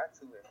before I got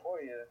to it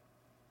 4 years,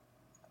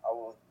 I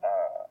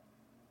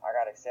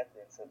got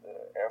accepted into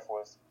the Air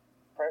Force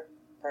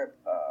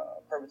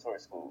preparatory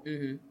school.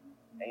 Mm-hmm.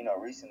 And, you know,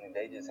 recently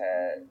they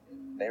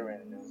were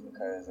in the news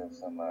because of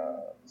some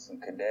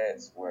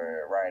cadets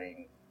were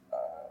writing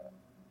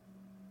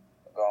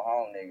 "Go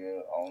Home,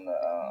 Nigga"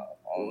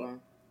 on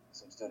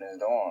some students'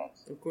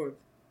 dorms. Of course.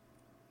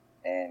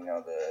 And, you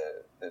know,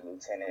 the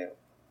lieutenant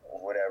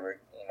or whatever,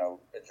 you know,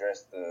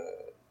 addressed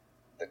the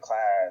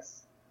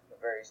class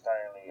very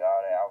sternly,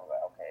 all that. I was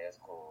like, okay, that's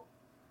cool.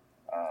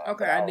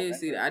 Okay, I did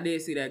see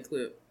that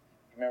clip.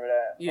 You remember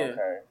that? Yeah.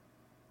 Okay.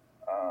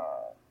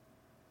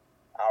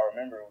 I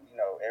remember, you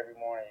know, every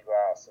morning you go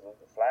out and salute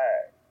the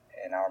flag,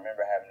 and I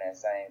remember having that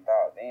same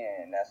thought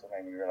then, and that's what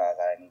made me realize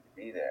I didn't need to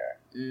be there.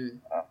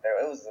 There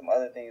was some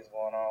other things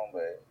going on,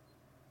 but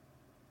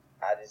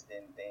I just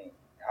didn't think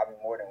I'd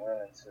be more than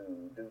willing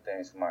to do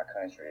things for my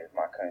country if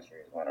my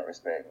country is going to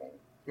respect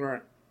me. Right.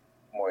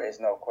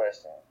 It's no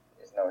question.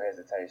 It's no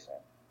hesitation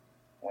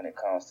when it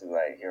comes to,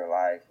 like, your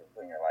life and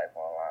putting your life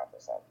on the line for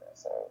something.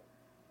 So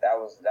that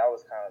was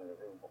kind of the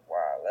route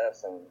before I left.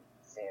 So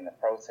seeing the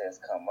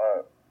protests come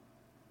up,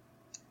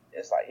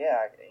 it's like, yeah,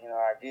 I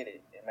get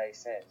it. It makes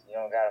sense. You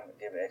don't got to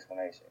give an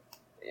explanation.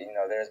 You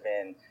know, there's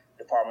been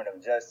Department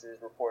of Justice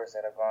reports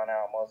that have gone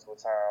out multiple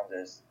times.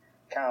 There's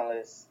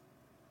countless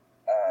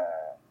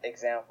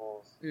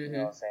examples, you know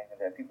what I'm saying,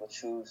 that people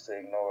choose to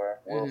ignore,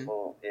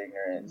 willful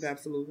ignorance.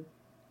 Absolutely.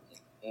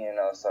 You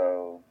know,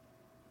 so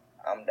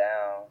I'm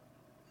down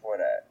for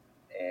that.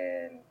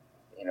 And,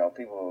 you know,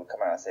 people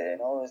come out and say,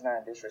 no, it's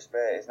not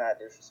disrespect. It's not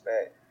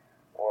disrespect.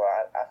 Well,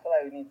 I feel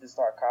like we need to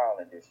start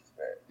calling it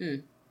disrespect.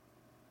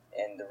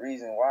 And the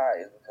reason why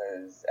is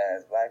because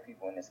as black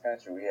people in this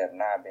country, we have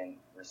not been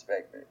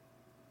respected.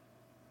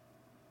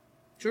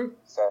 True.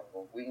 So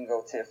we can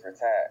go tit for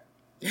tat.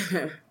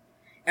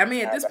 I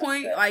mean, at this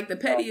point, like, the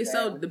petty is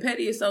so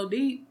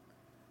deep.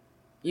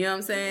 You know what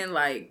I'm saying?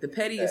 Like, the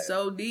petty is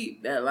so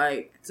deep that,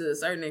 like, to a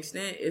certain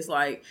extent, it's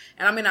like,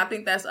 and I mean, I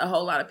think that's a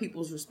whole lot of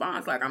people's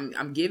response. Like,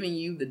 I'm giving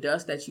you the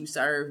dust that you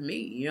serve me.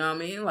 You know what I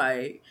mean?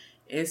 Like,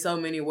 in so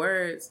many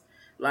words.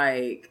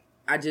 Like,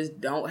 I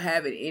just don't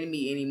have it in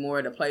me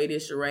anymore to play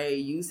this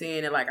charade. You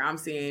seeing it like I'm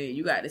seeing it.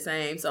 You got the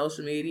same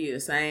social media,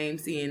 the same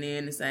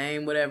CNN, the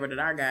same whatever that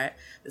I got,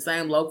 the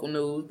same local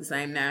news, the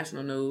same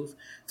national news.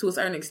 To a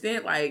certain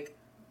extent, like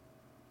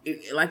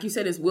you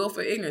said, it's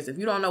willful ignorance. If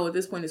you don't know at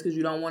this point, it's because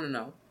you don't want to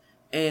know.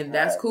 And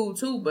that's cool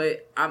too,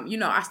 but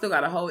I still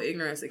got to hold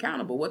ignorance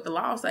accountable. What the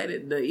law say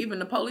that even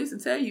the police will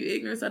tell you,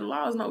 ignorance of the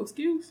law is no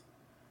excuse.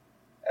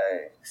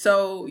 Hey.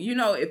 So,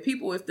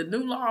 if the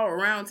new law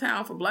around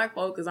town for black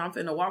folk is I'm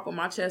finna walk with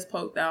my chest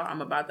poked out, I'm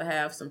about to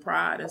have some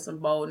pride and some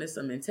boldness,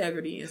 some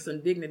integrity and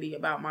some dignity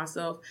about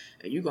myself,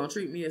 and you gonna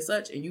treat me as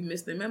such, and you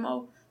miss the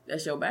memo,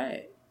 that's your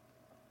bad.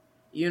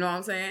 You know what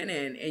I'm saying?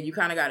 And you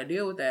kind of got to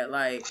deal with that.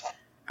 Like,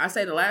 I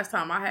say the last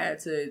time I had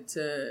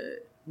to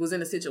was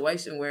in a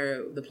situation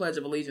where the Pledge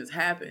of Allegiance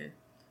happened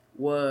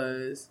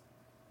was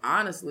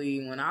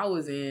honestly when I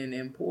was in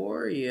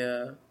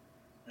Emporia.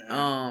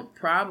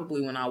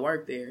 Probably when I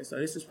worked there. So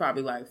this was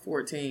probably like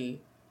 14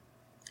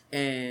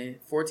 or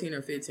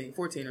 15,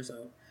 14 or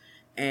so.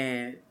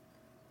 And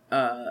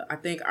I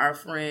think our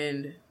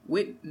friend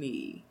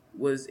Whitney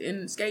was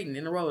skating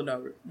in the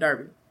roller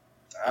derby.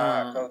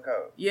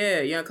 Coco. Yeah,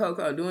 young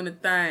Coco doing the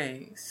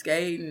thing,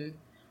 skating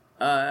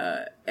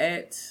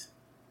at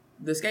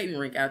the skating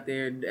rink out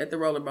there at the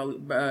roller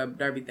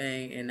derby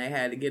thing, and they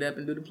had to get up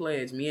and do the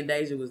pledge. Me and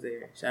Deja was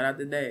there. Shout out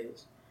to Deja.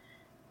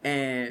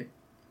 And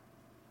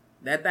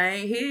that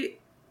thing hit,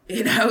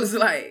 and I was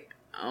like,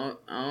 I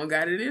don't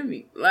got it in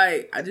me.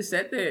 Like, I just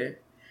sat there,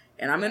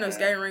 and I'm in a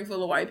skating rink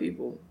full of white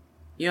people.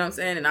 You know what I'm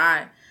saying? And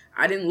I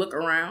didn't look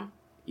around.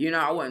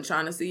 I wasn't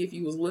trying to see if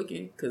you was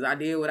looking, because I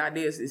did what I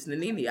did. It's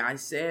Nanini. I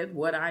said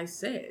what I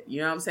said.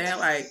 You know what I'm saying?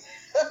 Like,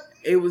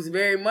 it was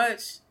very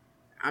much,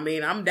 I'm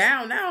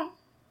down now.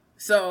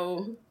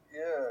 So,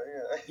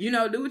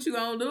 yeah. Do what you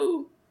gonna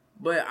do.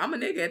 But I'm a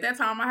nigga. At that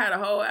time, I had a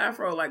whole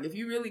afro. Like, if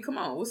you really, come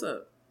on, what's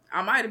up?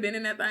 I might have been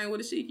in that thing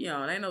with a shiki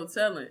on. Ain't no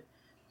telling.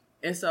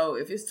 And so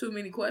if it's too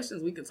many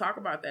questions, we can talk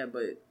about that.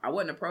 But I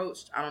wasn't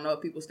approached. I don't know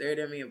if people stared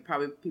at me.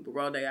 Probably people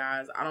rolled their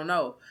eyes. I don't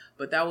know.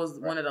 But that was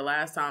one of the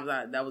last times.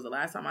 That was the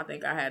last time I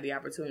think I had the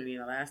opportunity.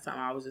 And the last time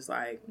I was just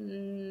like,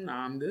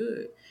 nah, I'm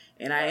good.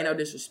 And I ain't no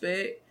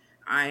disrespect.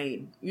 I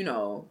ain't,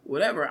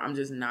 whatever. I'm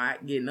just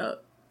not getting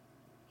up.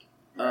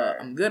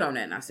 I'm good on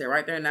that. And I sat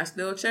right there in that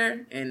steel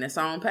chair. And the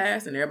song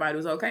passed. And everybody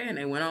was okay. And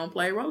they went on and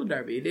played roller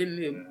derby.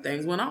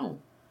 Things went on.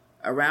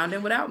 Around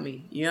and without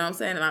me. You know what I'm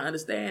saying? And I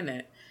understand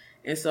that.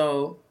 And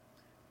so,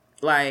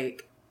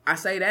 like, I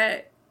say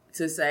that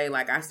to say,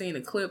 like, I seen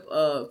a clip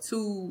of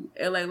 2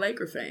 LA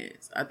Laker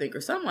fans, I think, or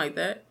something like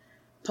that,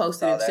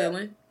 posted and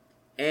chilling.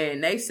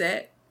 And they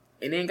sat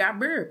and then got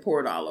beer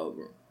poured all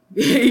over them.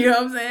 You know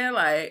what I'm saying?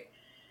 Like,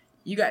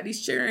 you got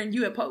these cheering.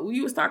 You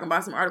was talking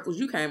about some articles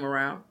you came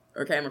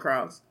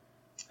across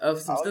of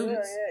some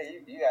students. Yeah.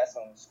 You got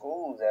some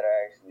schools that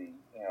are actually,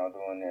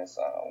 doing this.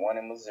 One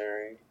in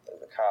Missouri,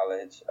 there's a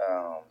college,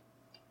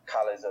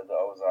 College of the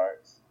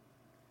Ozarks.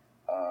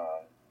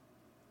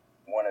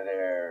 One of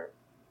their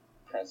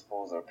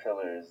principles or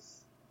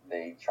pillars,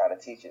 they try to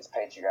teach is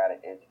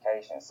patriotic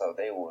education, so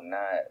they will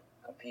not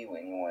compete with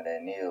anyone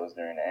that kneels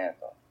during the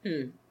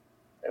anthem.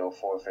 They will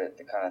forfeit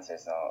the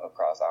contest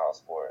across all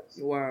sports.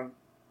 Wow.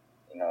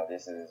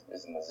 This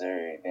is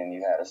Missouri. Then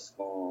you had a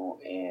school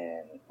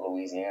in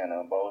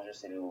Louisiana, Bossier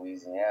City,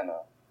 Louisiana.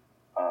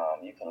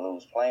 You can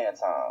lose playing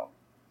time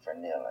for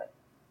kneeling.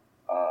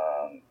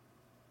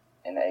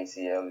 And the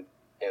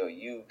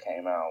ACLU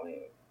came out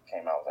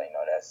like,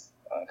 that's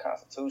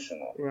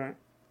unconstitutional. Right.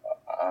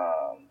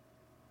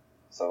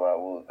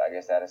 So I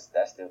guess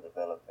that's still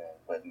developing.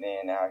 But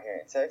then out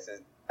here in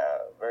Texas,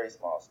 very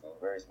small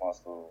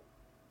school,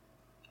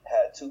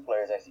 had 2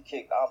 players actually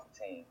kicked off the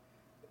team.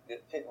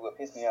 What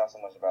pissed me off so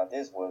much about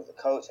this was the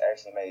coach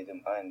actually made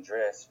them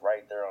undress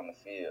right there on the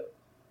field.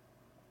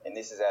 And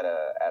this is at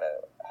a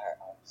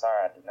I'm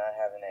sorry, I do not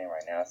have the name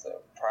right now. It's a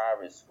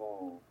private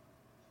school,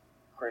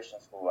 Christian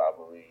school, I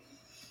believe.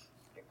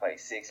 They played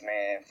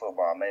 6-man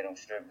football, made them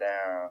strip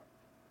down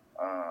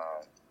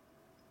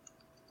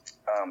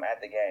at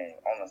the game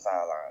on the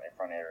sideline in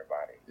front of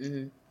everybody.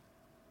 Mm-hmm.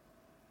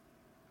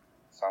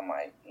 So I'm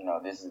like,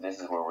 this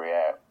is where we're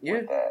at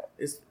with that.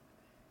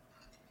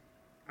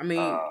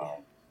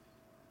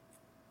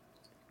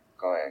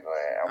 Go ahead.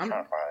 I'm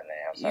trying to find the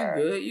name. I'm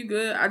sorry. You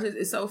good.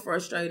 It's so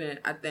frustrating.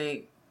 I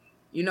think,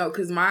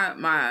 because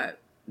the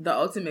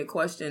ultimate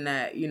question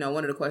that,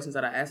 one of the questions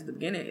that I asked at the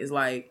beginning is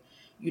like,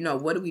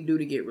 what do we do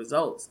to get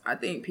results? I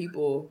think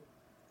people,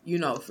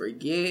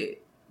 forget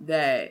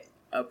that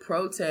a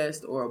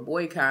protest or a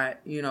boycott,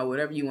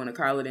 whatever you want to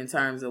call it in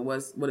terms of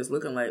what it's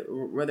looking like,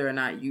 whether or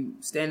not you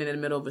standing in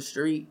the middle of a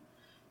street,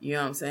 you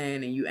know what I'm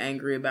saying, and you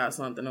angry about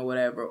something or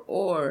whatever,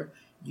 or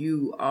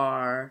you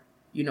are,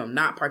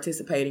 not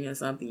participating in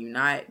something, you're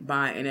not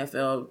buying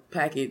NFL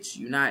package,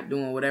 you're not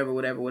doing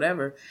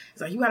whatever.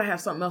 It's like, you got to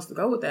have something else to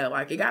go with that.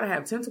 Like, it got to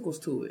have tentacles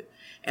to it.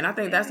 And I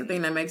think that's the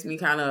thing that makes me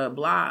kind of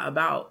blah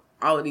about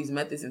all of these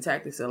methods and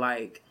tactics of,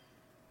 like,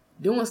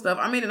 doing stuff.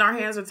 I mean, and our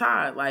hands are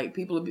tied. Like,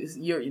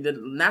 the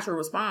natural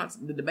response,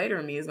 the debater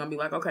in me is going to be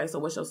like, okay, so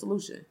what's your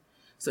solution?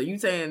 So you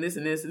saying this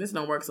and this and this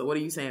don't work, so what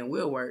are you saying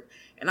will work?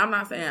 And I'm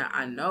not saying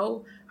I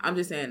know. I'm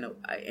just saying,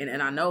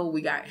 and I know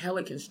we got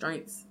hella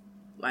constraints.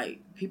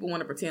 Like, people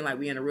want to pretend like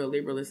we in a real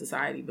liberalist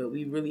society, but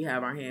we really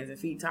have our hands and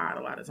feet tied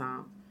a lot of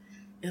times.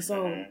 And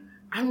so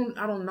I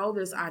don't know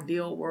this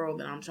ideal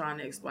world that I'm trying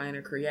to explain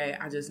or create.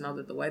 I just know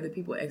that the way that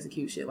people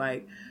execute shit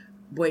like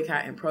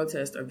boycott and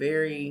protest are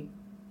very,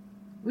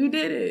 we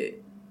did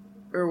it,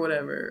 or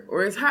whatever,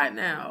 or it's hot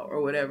now,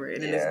 or whatever,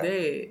 and then it's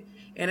dead.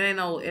 And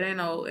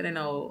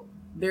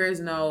there is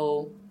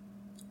no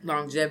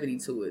longevity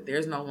to it.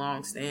 There's no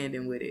long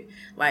standing with it.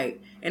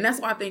 Like, and that's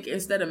why I think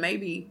instead of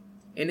maybe,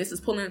 and this is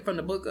pulling from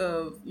the book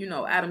of,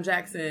 Adam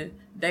Jackson,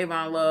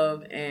 Davon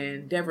Love,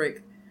 and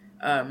Deverick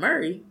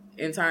Murray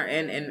in turn,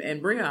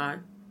 and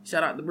Breon.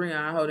 Shout out to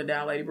Breon, hold it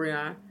down, Lady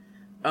Breon.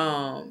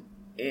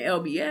 In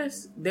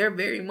LBS, they're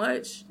very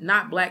much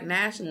not black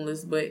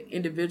nationalists, but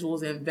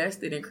individuals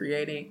invested in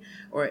creating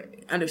or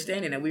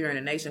understanding that we are in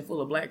a nation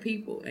full of black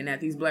people, and that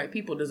these black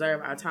people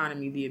deserve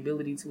autonomy, the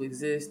ability to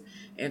exist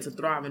and to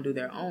thrive and do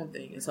their own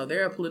thing. And so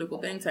they're a political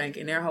think tank,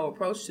 and their whole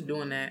approach to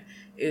doing that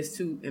is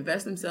to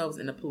invest themselves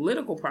in the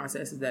political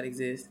processes that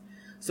exist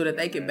so that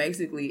they can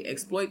basically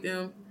exploit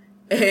them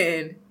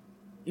and,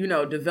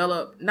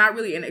 develop, not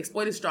really, and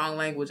exploit is strong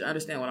language,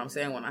 understand what I'm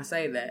saying when I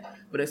say that,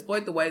 but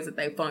exploit the ways that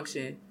they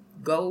function,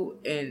 go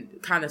and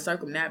kind of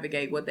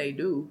circumnavigate what they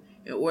do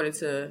in order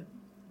to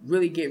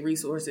really get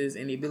resources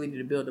and the ability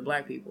to build the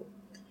black people.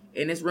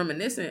 And it's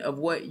reminiscent of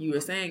what you were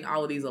saying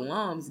all of these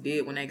alums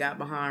did when they got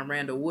behind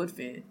Randall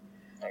Woodfin.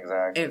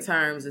 Exactly. In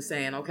terms of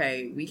saying,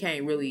 okay, we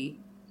can't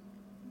really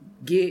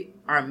get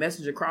our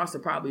message across to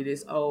probably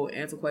this old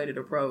antiquated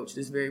approach,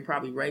 this very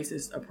probably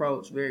racist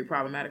approach, very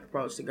problematic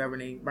approach to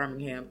governing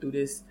Birmingham through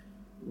this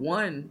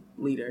one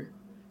leader.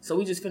 So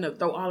we just finna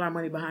throw all our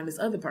money behind this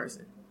other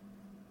person.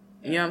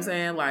 You know what I'm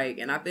saying? Like,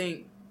 and I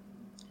think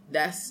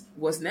that's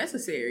what's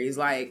necessary. Is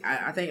like,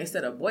 I think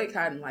instead of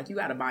boycotting, like, you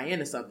got to buy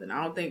into something.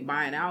 I don't think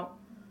buying out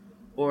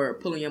or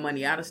pulling your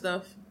money out of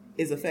stuff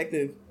is as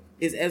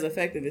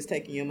effective as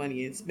taking your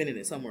money and spending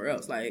it somewhere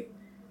else. Like,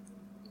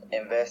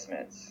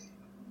 investments.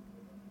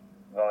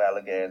 You gotta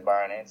look at it as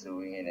buying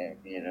into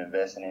and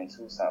investing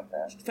into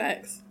something.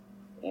 Facts.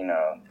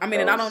 I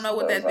mean, and I don't know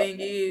what that thing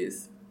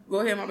is.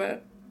 Go ahead, my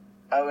bad.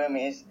 I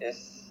mean,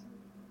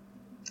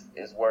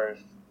 it's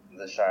worth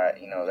the shot.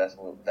 That's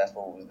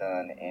what was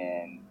done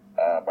in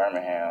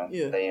Birmingham.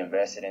 Yeah. They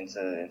invested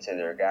into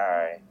their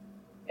guy,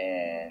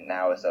 and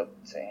now it's up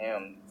to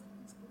him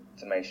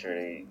to make sure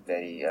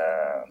that he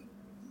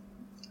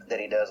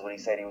does what he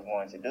said he was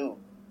going to do.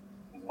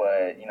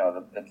 But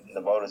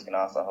the voters can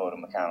also hold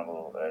him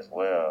accountable as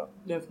well.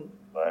 Definitely.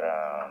 But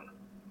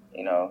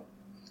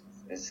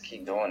just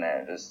keep doing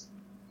that. Just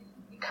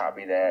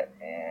copy that,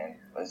 and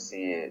let's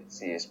see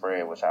it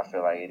spread, which I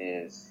feel like it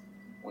is.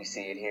 We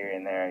see it here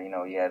and there.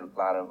 You had a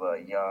lot of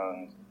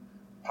young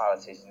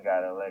politicians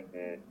got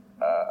elected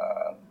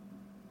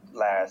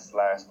last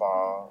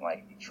fall,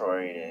 like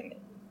Detroit and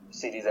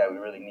cities that we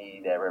really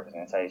need that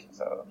representation.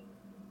 So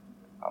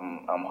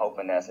I'm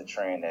hoping that's a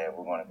trend that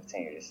we're going to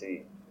continue to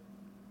see.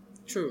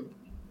 True.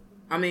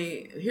 I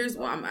mean, here's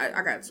what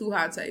I got two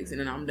hot takes,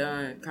 and then I'm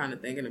done kind of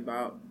thinking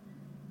about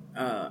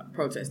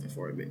protesting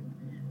for a bit.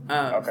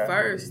 Okay.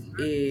 First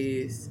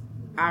is,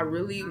 I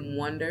really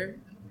wonder.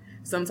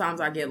 Sometimes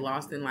I get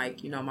lost in,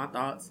 like, my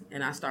thoughts,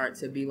 and I start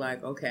to be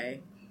like,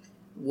 okay,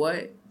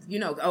 what,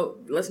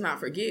 let's not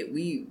forget,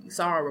 we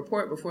saw a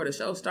report before the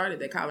show started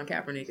that Colin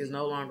Kaepernick is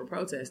no longer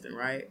protesting,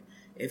 right?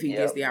 If he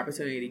gets the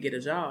opportunity to get a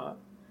job.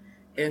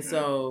 And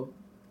so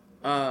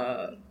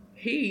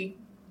he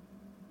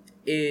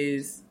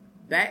is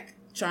back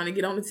trying to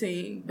get on the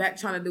team, back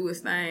trying to do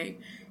his thing.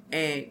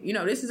 And,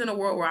 this is in a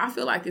world where I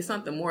feel like it's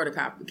something more to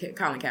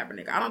Colin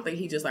Kaepernick. I don't think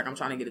he's just like, I'm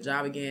trying to get a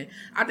job again.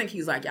 I think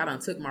he's like, y'all done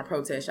took my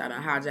protest, y'all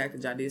done hijacked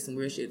it, y'all did some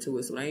weird shit to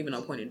it, so there ain't even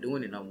no point in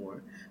doing it no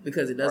more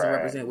because it doesn't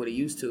represent what it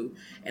used to.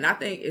 And I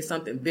think it's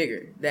something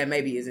bigger that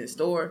maybe is in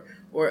store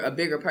or a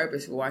bigger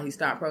purpose for why he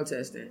stopped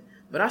protesting.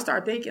 But I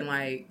start thinking,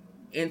 like,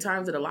 in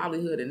terms of the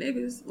livelihood of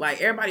niggas,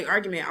 like, everybody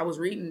argument, I was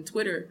reading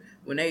Twitter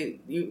when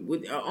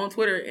on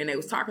Twitter, and they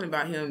was talking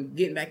about him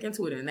getting back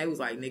into it, and they was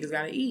like, niggas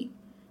gotta eat.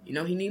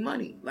 He need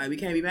money. Like, we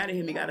can't be mad at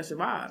him. He got to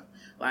survive.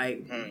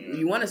 Like,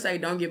 you want to say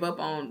don't give up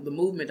on the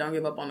movement, don't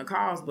give up on the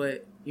cause,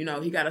 but,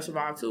 he got to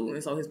survive too.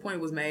 And so his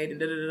point was made,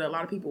 and a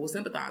lot of people were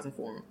sympathizing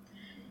for him.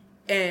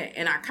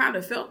 And I kind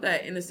of felt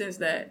that in the sense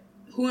that,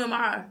 who am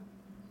I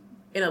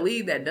in a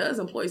league that does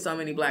employ so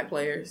many black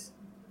players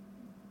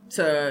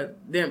to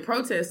then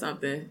protest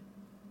something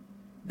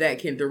that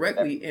can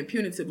directly and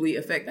punitively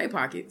affect their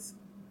pockets?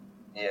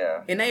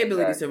 Yeah. And their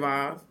ability to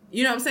survive.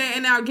 You know what I'm saying?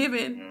 And now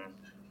given...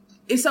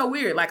 It's so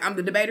weird. Like, I'm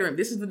the debater.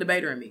 This is the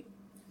debater in me.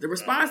 The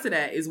response to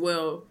that is,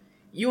 well,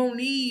 you don't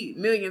need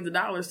millions of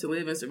dollars to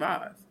live and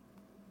survive.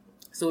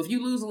 So if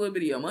you lose a little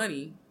bit of your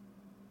money,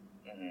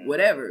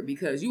 whatever,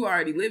 because you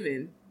already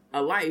living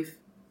a life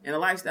and a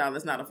lifestyle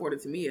that's not afforded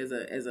to me as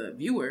a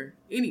viewer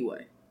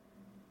anyway.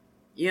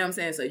 You know what I'm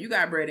saying? So you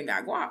got bread and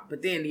got guap.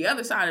 But then the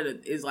other side of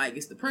it is like,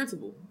 it's the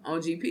principle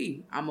on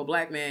GP. I'm a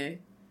black man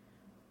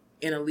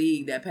in a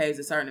league that pays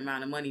a certain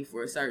amount of money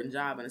for a certain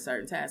job and a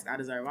certain task. I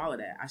deserve all of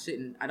that.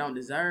 I don't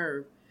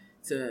deserve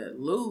to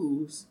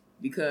lose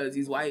because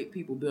these white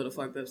people build a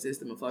fucked up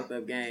system, a fucked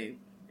up game,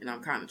 and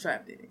I'm kind of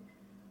trapped in it.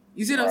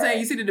 You see what I'm saying?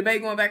 You see the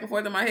debate going back and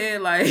forth in my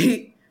head?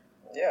 Like,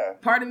 yeah.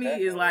 Part of me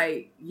is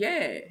like,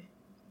 yeah,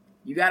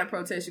 you got to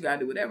protest, you got to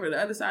do whatever.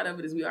 The other side of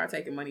it is we are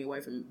taking money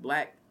away from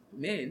black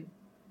men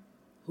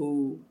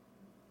who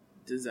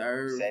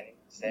deserve 70%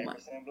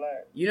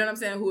 black. You know what I'm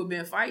saying? Who have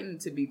been fighting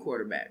to be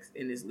quarterbacks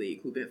in this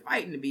league, who've been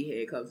fighting to be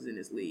head coaches in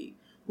this league,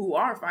 who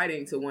are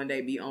fighting to one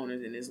day be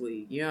owners in this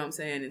league. You know what I'm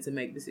saying? And to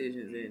make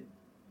decisions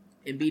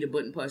and be the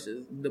button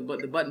pushers, the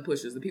button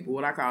pushers, the people,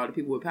 what I call the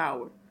people with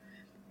power.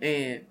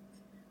 And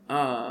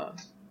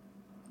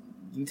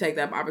you take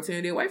that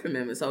opportunity away from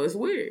them, and so it's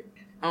weird.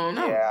 I don't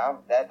know. Yeah,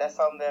 that's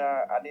something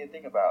that I did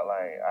think about.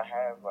 Like, I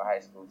have a high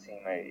school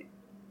teammate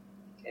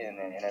in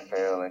the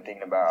NFL, and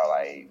thinking about,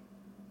 like,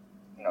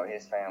 you know,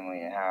 his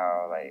family and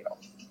how, like,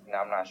 you know,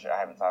 I'm not sure, I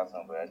haven't talked to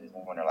him, but I just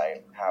wonder,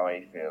 like, how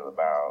they feel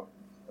about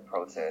the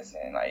protests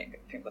and,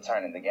 like, people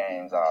turning the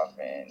games off,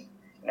 and,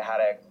 you know, how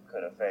that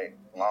could affect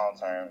long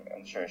term.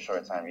 I'm sure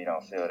short term you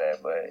don't feel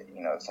that, but,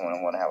 you know, if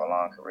someone want to have a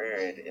long career,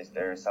 if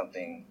there's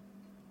something,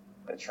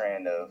 a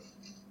trend of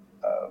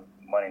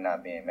money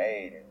not being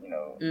made, and, you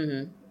know,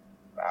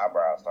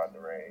 eyebrows start to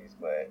raise.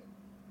 But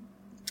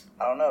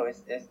I don't know.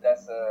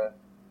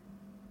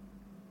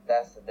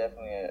 That's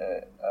definitely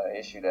a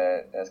issue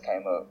that's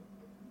came up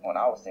when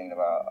I was thinking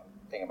about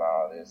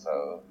all this.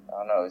 So I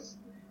don't know.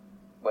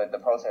 But the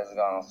protest has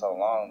gone on so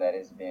long that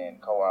it's been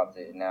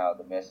co-opted, and now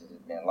the message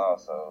has been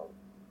lost. So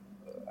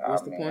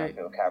what's the point? I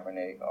feel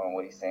Kaepernick on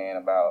what he's saying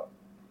about,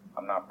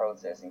 I'm not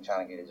protesting,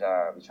 trying to get a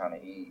job, he's trying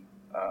to eat,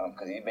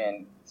 because he's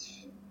been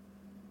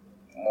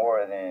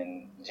more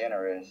than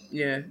generous.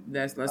 Yeah,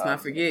 let's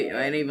not forget. It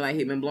ain't even like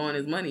he been blowing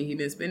his money. He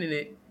been spending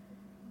it.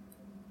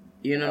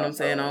 You know what I'm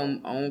saying?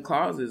 On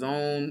causes,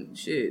 on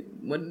shit.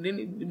 What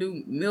didn't he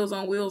do? Meals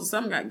on Wheels,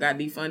 something got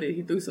defunded.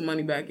 He threw some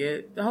money back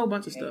at a whole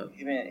bunch of stuff.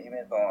 He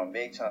been throwing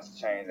big chunks of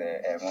change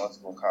at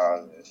multiple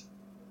causes.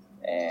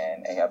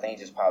 And I think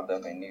he just popped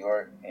up in New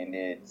York and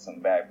did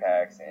some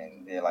backpacks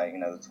and did, like, you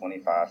know, the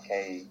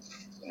 25K.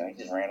 You know, he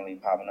just randomly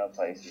popping up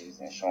places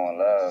and showing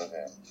love.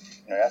 And,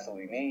 you know, that's what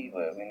we need.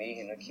 But we need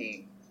him to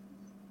keep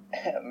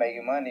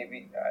making money if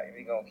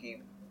he going to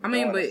keep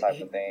doing this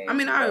type of thing.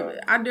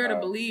 I dare to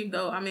believe,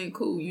 though. I mean,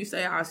 cool. You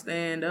say I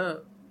stand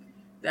up.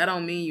 That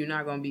don't mean you're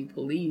not going to be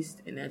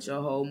policed and that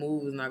your whole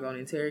move is not going to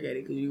interrogate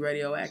it because you're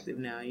radioactive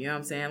now. You know what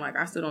I'm saying? Like,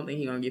 I still don't think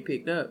he's going to get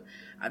picked up.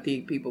 I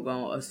think people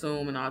going to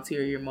assume an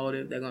ulterior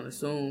motive. They're going to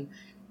assume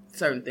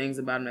certain things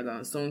about him. They're going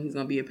to assume he's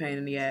going to be a pain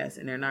in the ass,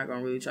 and they're not going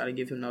to really try to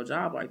give him no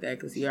job like that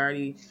because he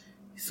already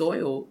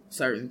soiled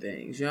certain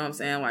things. You know what I'm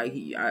saying? Like,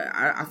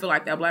 I feel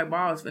like that black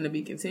ball is finna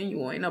be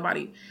continual. Ain't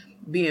nobody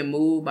being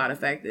moved by the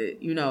fact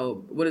that, you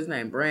know, what his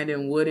name,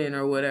 Brandon Wooden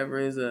or whatever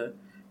is a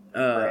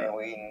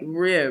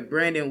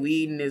Brandon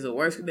Whedon is a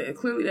worse.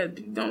 Clearly, that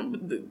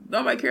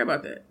nobody care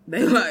about that.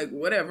 They like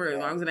whatever, as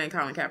long as it ain't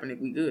Colin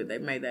Kaepernick, we good. They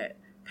made that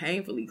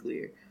painfully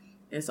clear,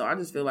 and so I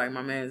just feel like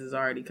my man's is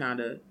already kind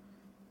of,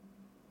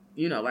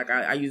 you know, like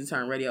I use the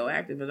term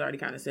radioactive, has already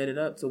kind of set it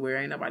up to where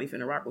ain't nobody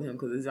finna rock with him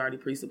because it's already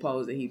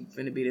presupposed that he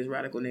finna be this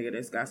radical nigga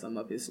that's got something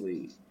up his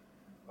sleeve.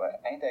 But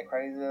ain't that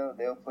crazy though?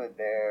 They'll put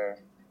their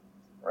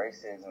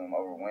racism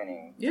over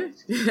winning. Yeah,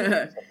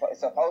 it's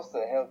supposed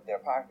to help their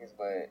pockets,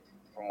 but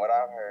from what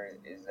I've heard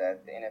is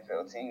that the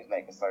NFL teams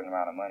make a certain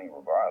amount of money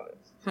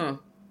regardless.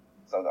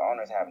 So the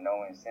owners have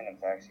no incentive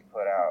to actually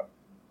put out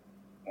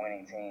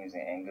winning teams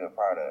and good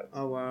products.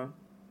 Oh, wow.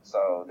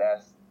 So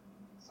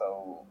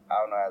I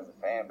don't know, as a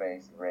fan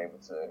base, if you're able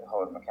to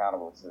hold them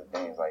accountable to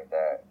things like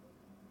that,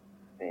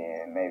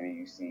 then maybe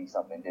you see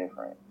something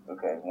different.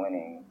 Because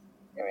winning,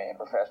 I mean, in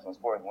professional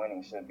sports,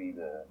 winning should be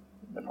the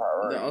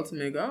priority. The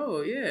ultimate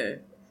goal, yeah.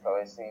 So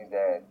it seems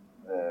that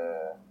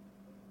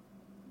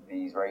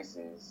these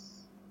racist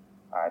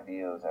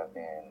ideals have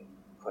been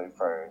put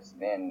first,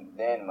 then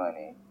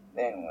money,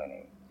 then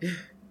winning.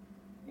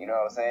 You know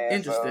what I'm saying?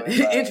 Interesting.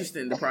 So like,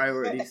 interesting, the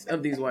priorities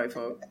of these white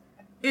folk.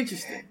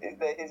 Interesting.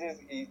 It's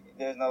just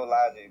there's no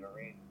logic or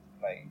reason.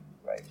 Like,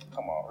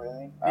 come on,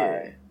 really? Yeah. All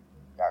right.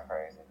 Got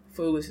crazy.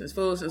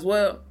 Foolishness.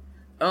 Well,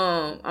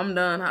 I'm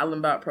done hollering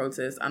about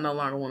protests. I no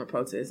longer want to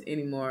protest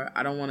anymore.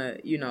 I don't want to,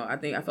 you know, I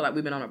feel like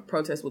we've been on a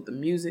protest with the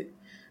music.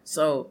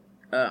 So,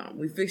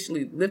 we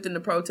officially lifting the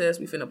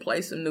protest. We finna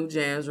play some new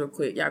jams real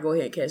quick. Y'all go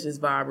ahead and catch this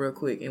vibe real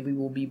quick, and we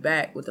will be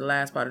back with the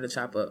last part of the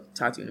chop up.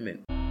 Talk to you in a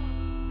minute.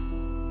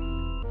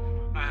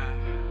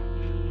 Man,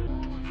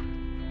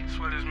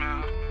 swear this, man,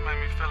 made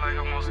me feel like I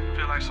almost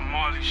feel like some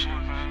Marley shit,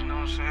 man. You know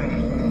what I'm saying?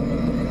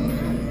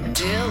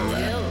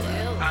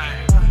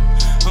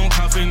 I'm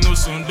coughing no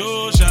some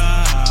doja,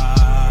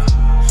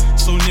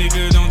 so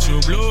nigga don't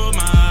you blow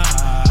my.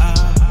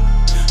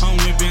 I'm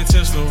whipping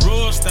Tesla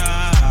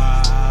Roadster.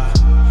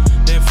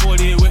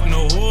 40 with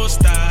no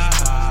holster.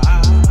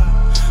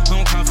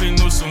 I'm coughing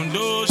no some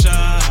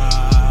doja,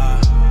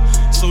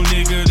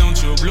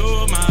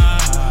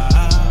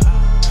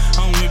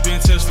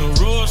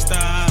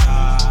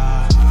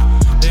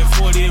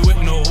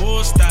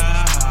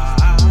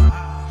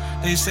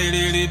 say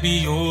that it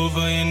be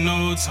over in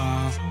no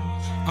time.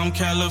 I'm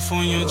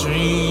California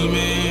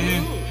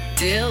dreaming.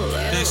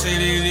 They say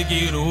that it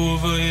get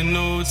over in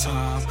no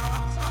time.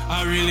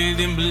 I really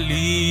didn't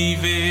believe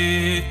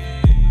it.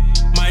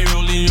 My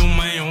rolling on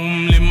my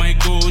own, let my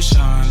gold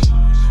shine.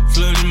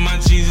 Flooding my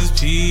Jesus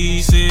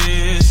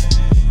pieces.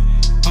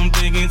 I'm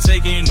thinking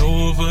taking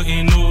over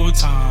in no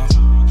time.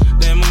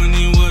 That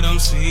money what I'm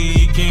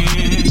seeking.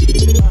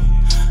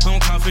 I'm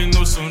coughing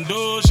no some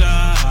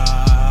doja.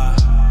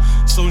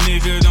 So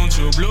nigga don't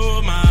you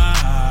blow my.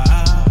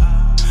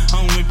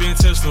 I'm whipping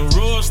Tesla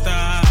roaster.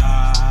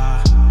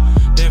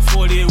 That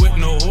 40 with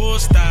no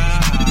holster.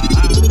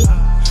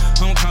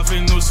 I'm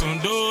coughing no some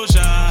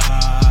doja.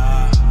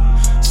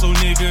 So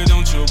nigga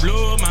don't you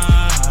blow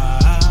my.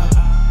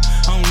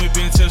 I'm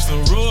whipping Tesla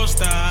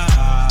roaster.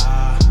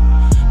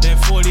 That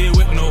 40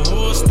 with no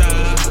holster.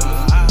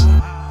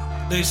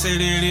 They say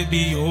that it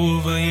be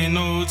over in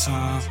no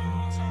time.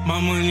 My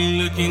money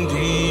looking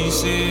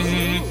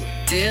decent.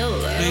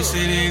 They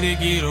say that it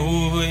get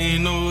over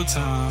in no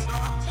time.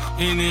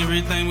 And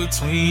everything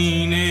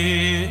between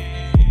it.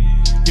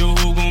 Yo,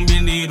 hoe gon'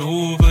 bend it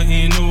over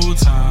in no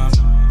time.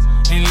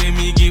 And let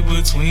me get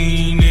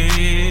between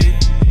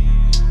it.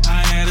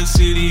 I had a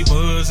city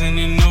buzzing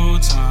in no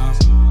time.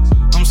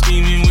 I'm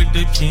scheming with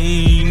the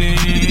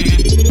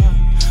keenness.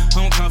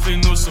 I'm coughing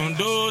no some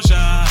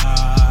doja.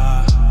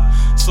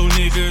 So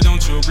nigga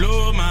don't you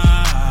blow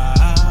my.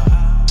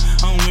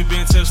 I'm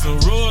whipping Tesla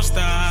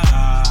roaster.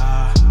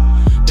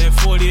 That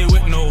 40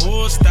 with no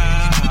holster.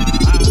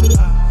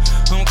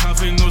 I'm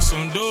coughing no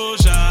some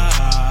doja.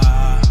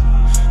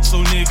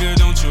 So nigga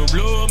don't you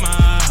blow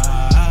my.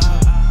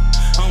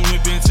 I'm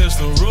whipping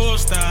Tesla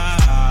roaster.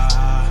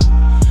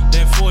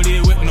 That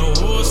 40 with no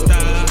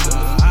holster.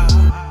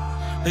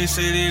 They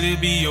say that it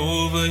be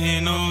over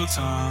in no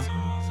time.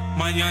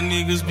 My young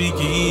niggas be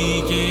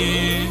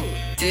geeking.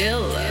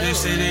 They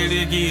say that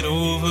it get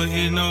over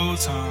in no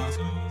time.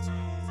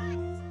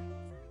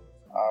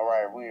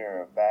 Alright, we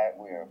are back.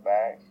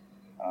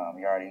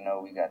 You already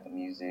know we got the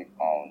music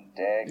on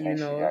deck. Make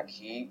sure y'all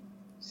keep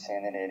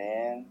sending it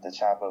in. The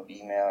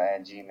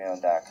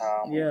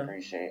chopupemail@gmail.com. We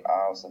appreciate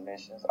all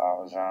submissions,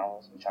 all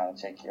genres. We're trying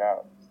to check you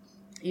out.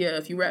 Yeah,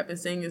 if you rapping,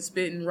 singing,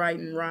 spitting,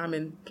 writing,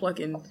 rhyming,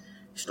 plucking,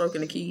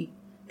 stroking the key,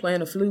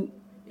 playing a flute,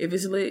 if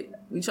it's lit,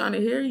 we trying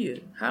to hear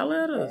you.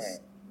 Holla at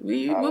us.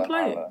 We'll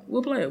play it.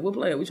 We'll play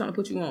it. We trying to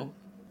put you on.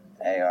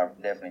 Hey, I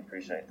definitely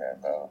appreciate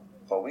that though.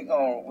 So we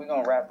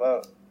gonna wrap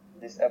up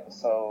this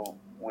episode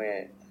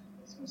with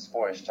some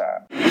sports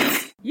talk.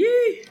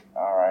 Yeah.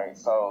 All right.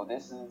 So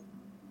it's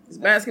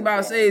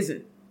basketball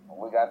season.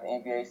 We got the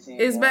NBA season.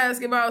 It's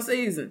basketball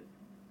season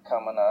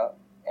coming up,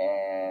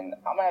 and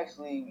I'm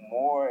actually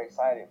more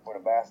excited for the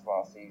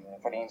basketball season,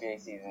 for the NBA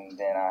season,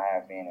 than I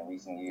have been in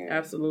recent years.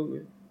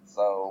 Absolutely.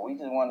 So we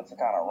just wanted to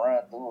kind of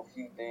run through a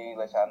few things,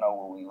 let y'all know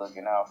what we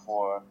looking out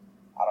for.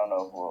 I don't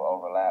know if we'll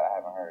overlap. I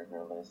haven't heard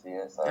your list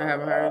yet. So I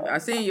haven't heard. I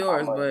seen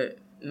yours, but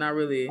not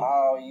really.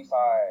 Oh, you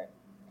saw it.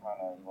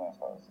 Kind of, you weren't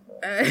supposed to.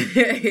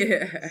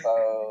 Yeah.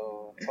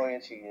 So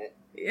Toya cheated.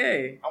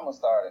 Yay. I'm gonna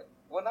start it.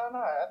 Well, no.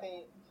 I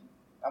think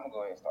I'm gonna go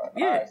ahead and start.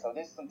 Yeah. All right. So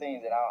this is some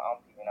things that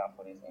I'm keeping out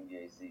for this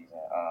NBA season.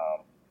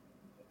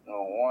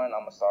 Number one,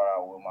 I'm gonna start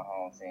out with my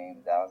home team,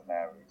 the Dallas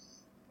Mavericks.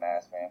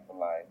 Mavs fan for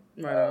life.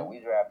 Right. We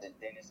drafted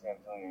Dennis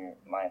Smith Jr.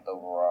 9th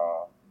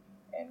overall,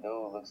 and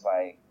dude looks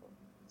like,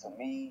 to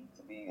me,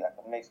 to be like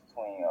a mix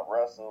between a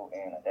Russell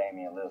and a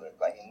Damian Lillard.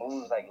 Like, he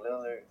moves like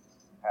Lillard,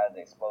 has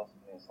the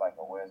explosiveness like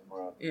a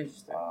Westbrook.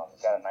 Interesting.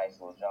 Got a nice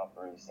little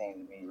jumper. He seems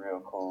to be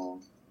real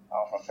cool.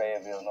 I'm from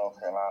Fayetteville, North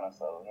Carolina,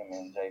 so him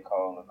and J.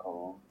 Cole are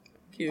cool.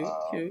 Cute.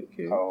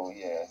 Cole,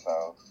 yeah.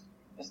 So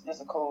just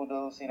a cool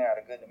dude. Seen out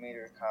a good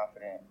demeanor,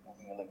 confident. We'll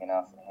be looking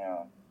out for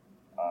him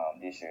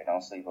this year.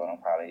 Don't sleep on him.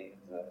 Probably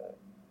the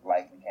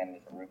likely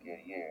candidate for Rookie of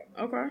the Year.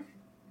 Okay.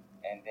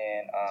 And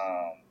then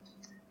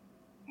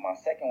my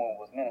second one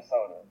was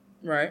Minnesota.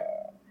 Right.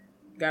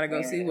 Gotta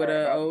go see what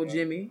old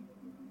Jimmy.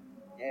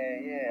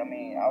 Yeah. I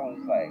mean, I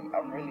was like, I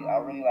really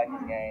like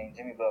his game,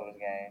 Jimmy Butler's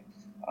game.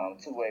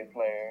 Two-way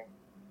player.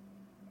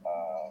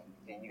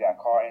 Then you got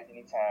Karl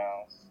Anthony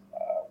Towns,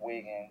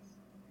 Wiggins,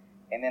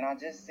 and then I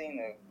just seen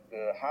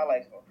the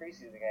highlights from a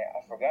preseason game. I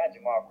forgot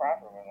Jamal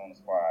Crawford was on the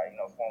squad.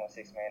 Former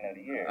 6th Man of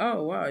the Year.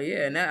 Oh wow,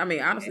 yeah. And that, I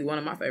mean, honestly, one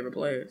of my favorite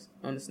players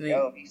on the sneak.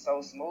 Yo, he's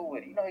so smooth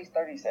with it. He's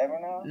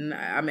 37 now.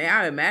 I mean,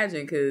 I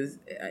imagine because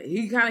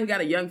he kind of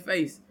got a young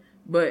face,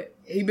 but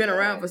he been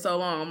around for so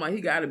long. I'm like, he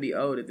got to be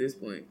old at this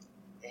point.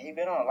 He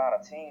been on a lot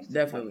of teams too.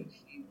 Definitely.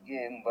 He keep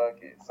getting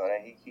buckets so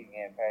that he keep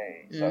getting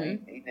paid. So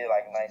he did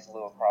like a nice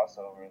little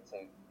crossover and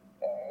took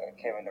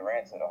Kevin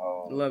Durant to the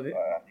hole. Love it.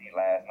 I think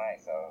last night.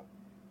 So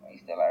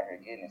he's still out here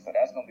getting it. So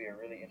that's gonna be a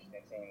really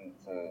interesting team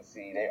to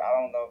see. I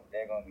don't know if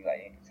they're gonna be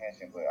like in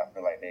contention, but I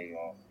feel like they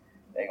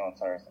gonna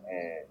turn some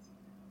heads.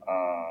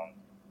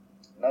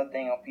 Another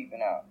thing I'm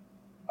peeping out.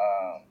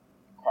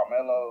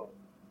 Carmelo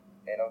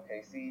at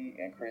OKC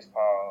and Chris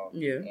Paul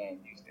in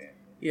Houston.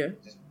 Yeah.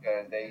 Just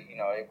because they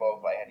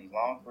both like had these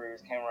long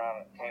careers, came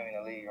in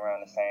the league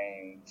around the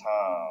same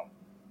time,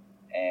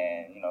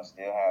 and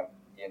still have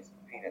yet to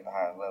compete at the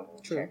highest level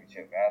of True.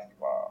 championship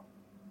basketball.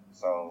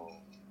 So,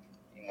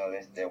 you know,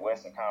 their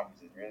Western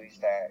Conference is really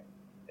stacked.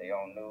 They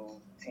on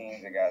new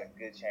teams that got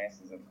good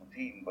chances of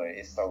competing, but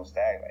it's so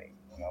stacked. Like,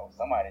 you know,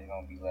 somebody's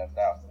going to be left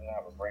out. So we're going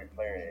to have a great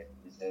player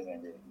that just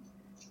doesn't really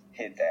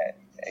hit that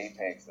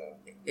apex of.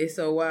 It's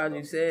so wild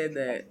you said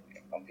that.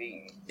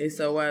 Competing. It's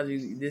so wild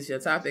this your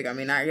topic. I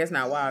mean, I guess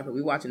not wild because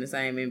we watching the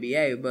same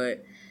NBA,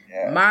 but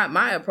Yeah.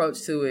 my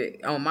approach to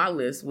it on my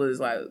list was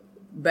like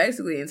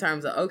basically in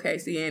terms of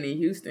OKC and in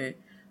Houston,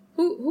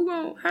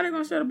 how they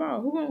gonna shut the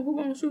ball? Who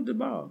gonna shoot the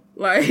ball?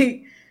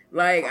 Like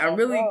I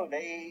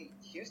really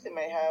Houston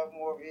may have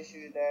more of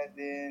issues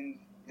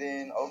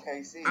than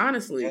OKC.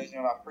 Honestly.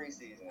 Judging by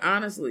preseason.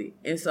 Honestly.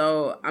 And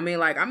so, I mean,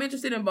 like, I'm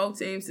interested in both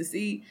teams to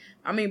see.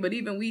 I mean, but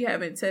even we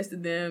haven't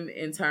tested them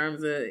in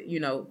terms of, you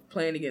know,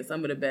 playing against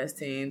some of the best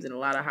teams in a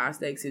lot of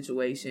high-stakes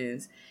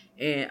situations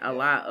and a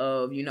lot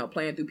of, you know,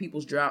 playing through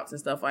people's droughts and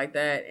stuff like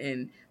that.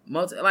 And,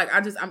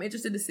 I'm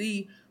interested to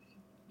see,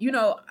 you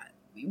know,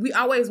 we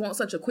always want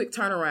such a quick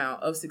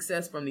turnaround of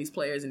success from these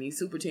players and these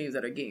super teams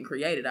that are getting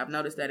created. I've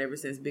noticed that ever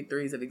since Big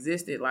Threes have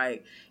existed.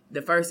 Like,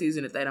 the first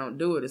season, if they don't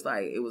do it, it's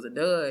like it was a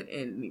dud.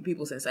 And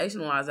people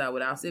sensationalize that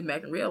without sitting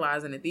back and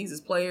realizing that these is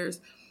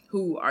players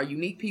who are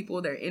unique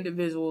people. They're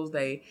individuals.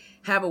 They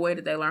have a way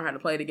that they learn how to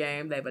play the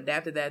game. They've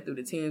adapted that through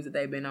the teams that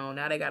they've been on.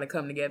 Now they got to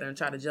come together and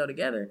try to gel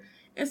together.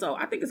 And so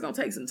I think it's going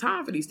to take some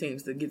time for these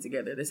teams to get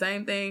together. The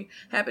same thing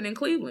happened in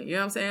Cleveland. You know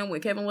what I'm saying? When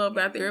Kevin Love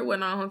got there, it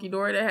wasn't all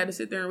hunky-dory. They had to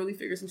sit there and really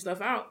figure some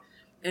stuff out.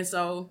 And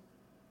so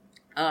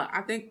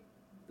I think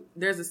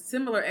there's a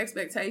similar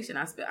expectation,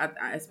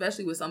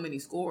 especially with so many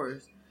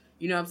scorers.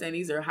 You know what I'm saying?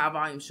 These are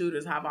high-volume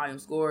shooters, high-volume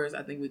scorers.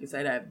 I think we can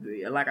say that,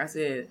 like I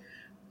said,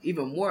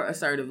 even more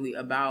assertively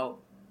about,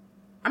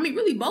 I mean,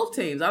 really both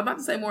teams. I was about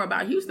to say more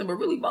about Houston, but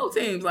really both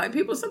teams. Like,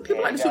 some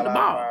people like to shoot the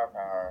ball.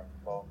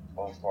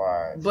 Both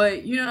squads.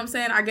 But, you know what I'm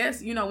saying? I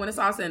guess, you know, when it's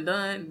all said and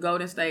done,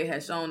 Golden State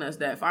has shown us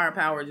that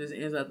firepower just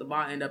ends up, the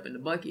ball end up in the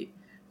bucket.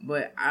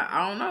 But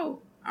I don't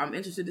know. I'm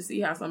interested to see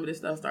how some of this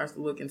stuff starts to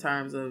look in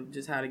terms of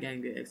just how the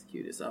game get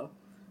executed. So,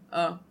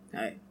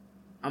 hey,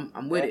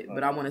 I'm with it,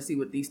 but I want to see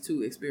what these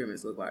two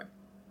experiments look like.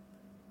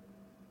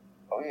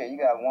 Oh yeah, you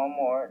got one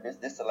more.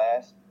 This the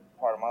last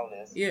part of my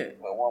list. Yeah.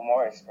 But one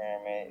more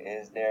experiment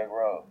is Derrick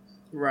Rose.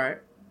 Right.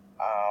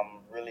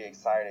 I'm really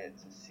excited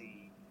to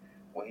see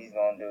what he's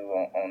gonna do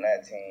on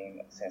that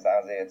team since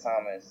Isaiah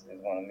Thomas is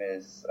gonna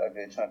miss a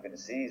good chunk of the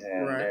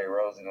season. Right. Derrick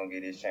Rose is gonna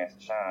get his chance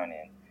to shine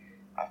and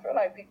I feel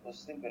like people are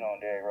sleeping on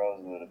Derrick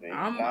Rose a little bit.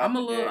 I'm a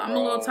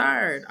little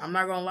tired. I'm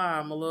not gonna lie.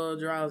 I'm a little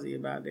drowsy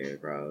about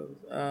Derrick Rose.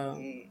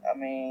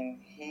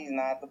 He's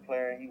not the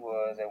player he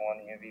was that won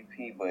the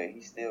MVP, but he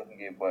still can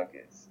get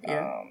buckets.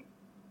 Yeah.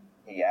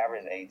 He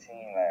averaged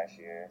 18 last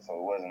year, so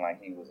it wasn't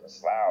like he was a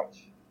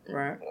slouch.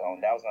 Right.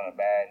 That was on a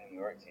bad New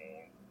York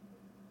team,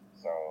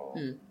 so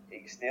he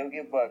can still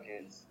get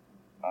buckets.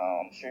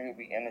 I'm sure he'll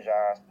be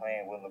energized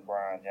playing with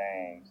LeBron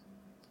James.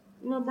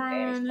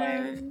 LeBron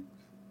James.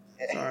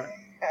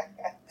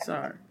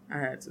 Sorry, I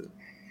had to.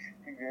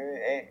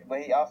 Good,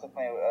 but he also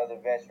playing with other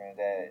veterans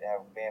that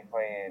have been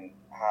playing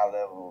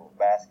high-level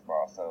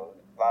basketball. So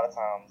a lot of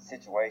times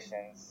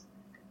situations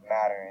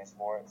matter in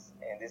sports,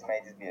 and this may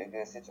just be a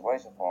good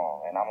situation for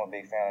him. And I'm a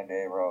big fan of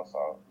Derrick Rose,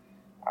 so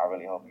I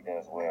really hope he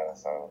does well.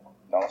 So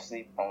don't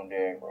sleep on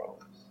Derrick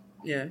Rose.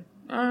 Yeah.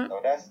 All right.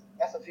 So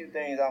that's a few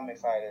things I'm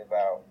excited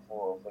about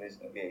for this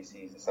NBA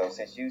season. So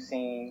since you've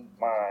seen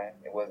mine,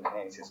 it wasn't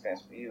any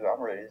suspense for you. I'm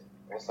ready.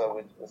 What's up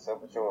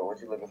with your? What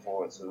you looking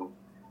forward to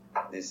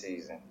this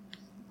season?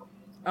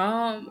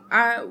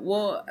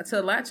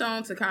 To latch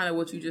on to kind of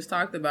what you just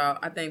talked about,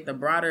 I think the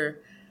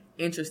broader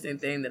interesting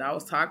thing that I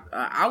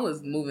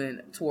was moving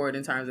toward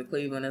in terms of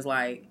Cleveland is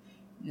like,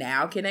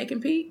 now can they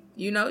compete?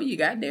 You know, you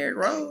got Derrick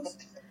Rose,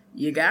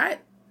 you got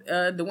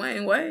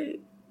Dwayne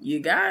Wade, you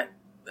got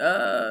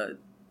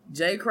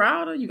Jay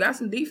Crowder, you got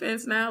some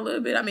defense now a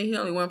little bit. I mean, he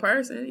only one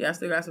person. Y'all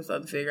still got some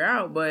stuff to figure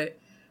out, but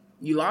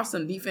you lost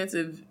some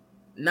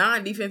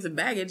non-defensive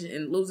baggage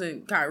in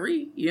losing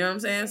Kyrie, you know what I'm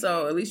saying?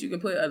 So at least you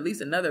can put at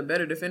least another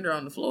better defender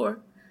on the floor.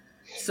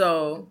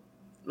 So,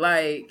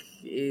 like,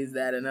 is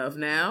that enough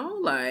now?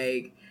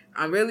 Like,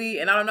 I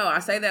don't know. I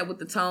say that with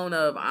the tone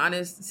of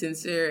honest,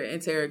 sincere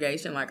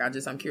interrogation. Like,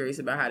 I'm curious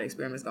about how the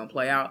experiment's going to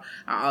play out.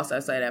 I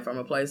also say that from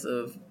a place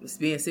of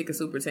being sick of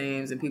super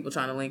teams and people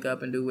trying to link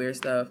up and do weird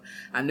stuff.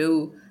 I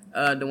knew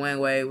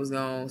Dwayne Wade was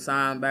going to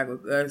sign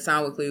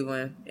with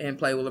Cleveland and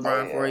play with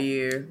LeBron for a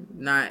year.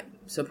 Not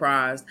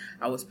surprised.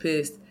 I was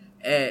pissed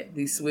at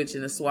the switch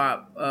and the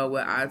swap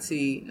with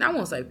IT. I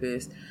won't say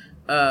pissed.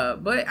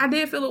 But I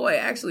did feel away,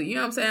 actually. You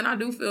know what I'm saying? I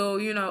do feel,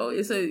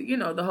 it's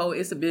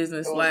a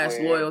business /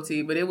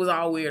 loyalty, but it was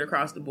all weird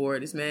across the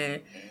board. This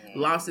man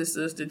lost his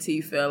sister, T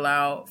fell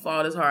out,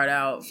 fought his heart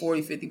out,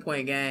 40,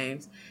 50-point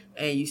games,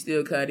 and you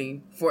still cut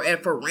him for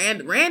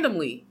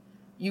randomly.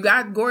 You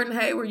got Gordon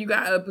Hayward, you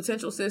got a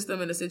potential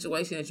system and a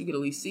situation that you could at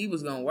least see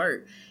was going to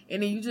work.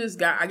 And then you just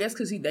got, I guess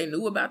because they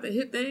knew about the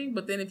hip thing,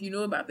 but then if you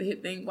knew about the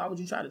hip thing, why would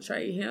you try to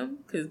trade him?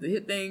 Because the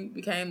hip thing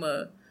became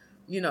a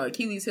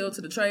Achilles heel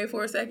to the trade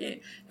for a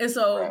second. And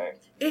so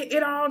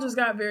it all just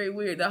got very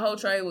weird. The whole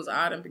trade was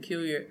odd and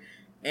peculiar.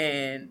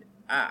 And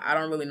I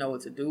don't really know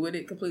what to do with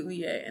it completely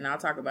yet. And I'll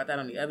talk about that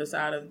on the other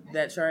side of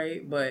that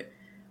trade. But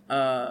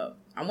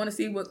I want to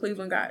see what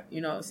Cleveland got,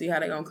 see how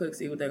they're going to cook,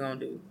 see what they're going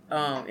to do.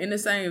 In the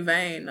same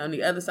vein, on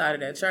the other side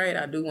of that trade,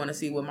 I do want to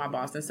see what my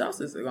Boston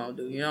Celtics are going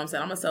to do. You know what I'm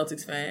saying? I'm a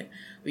Celtics fan.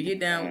 We get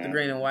down with the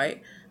green and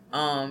white.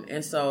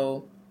 And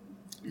so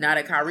now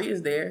that Kyrie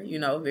is there,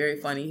 very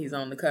funny. He's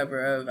on the cover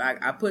of,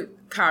 I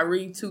put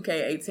Kyrie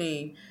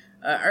 2K18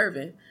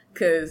 Irving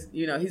because,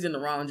 he's in the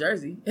wrong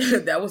jersey.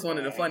 That was one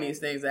of the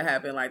funniest things that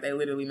happened. Like, they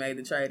literally made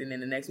the trade, and then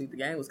the next week the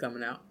game was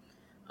coming out.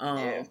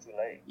 It's too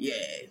late. Yeah,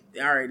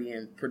 already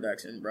in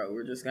production, bro.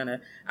 We're just gonna...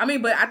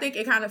 but I think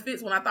it kind of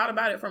fits when I thought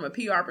about it from a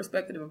PR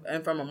perspective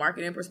and from a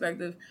marketing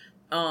perspective.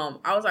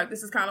 I was like,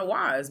 this is kind of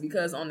wise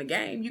because on the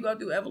game, you go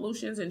through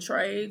evolutions and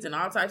trades and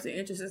all types of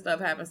interesting stuff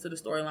happens to the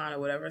storyline or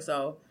whatever.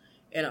 So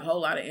in a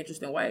whole lot of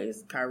interesting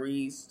ways,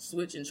 Kyrie's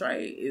switch and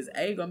trade is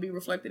going to be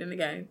reflected in the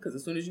game because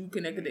as soon as you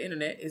connect to the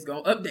internet, it's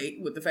going to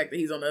update with the fact that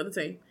he's on the other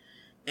team.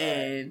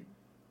 And...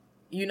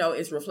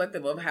 it's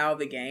reflective of how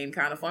the game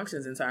kind of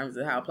functions in terms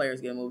of how players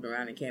get moved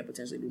around and can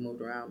potentially be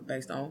moved around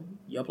based on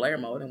your player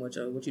mode and what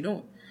you're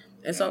doing.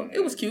 And so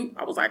it was cute.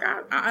 I was like,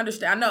 I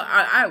understand.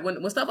 I know.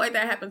 When stuff like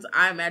that happens,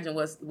 I imagine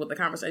what the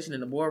conversation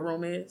in the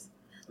boardroom is.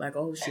 Like,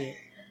 oh shit.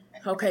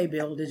 Okay,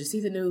 Bill, did you see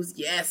the news?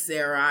 Yes,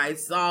 Sarah, I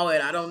saw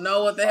it. I don't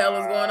know what the hell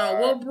is going on.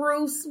 Well,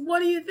 Bruce, what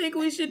do you think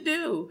we should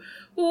do?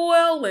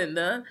 Well,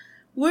 Linda,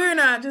 we're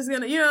not just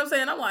going to, you know what I'm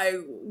saying? I'm like,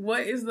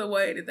 what is the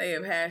way that they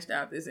have hashed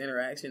out this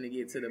interaction to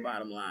get to the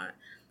bottom line?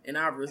 And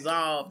I've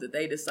resolved that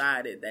they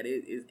decided that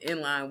it is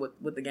in line with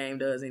what the game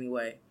does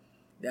anyway.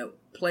 That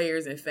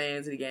players and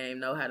fans of the game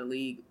know how the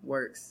league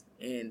works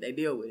and they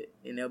deal with it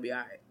and they'll be all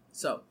right.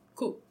 So,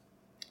 cool.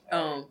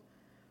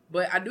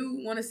 But I do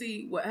want to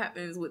see what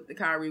happens with the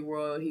Kyrie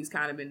world. He's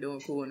kind of been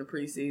doing cool in the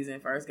preseason.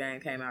 First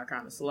game came out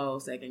kind of slow.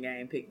 Second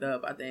game picked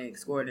up, I think,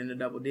 scored in the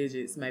double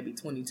digits, maybe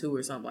 22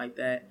 or something like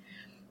that.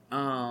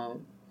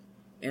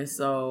 And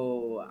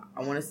so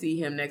I want to see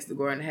him next to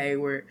Gordon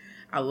Hayward.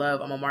 I'm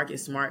a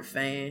Marcus Smart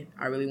fan.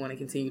 I really want to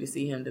continue to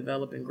see him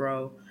develop and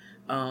grow.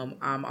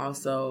 I'm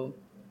also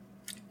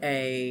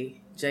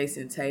a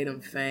Jason Tatum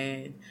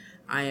fan.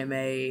 I am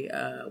a,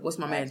 what's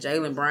my man,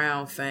 Jaylen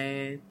Brown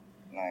fan.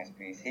 Nice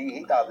piece.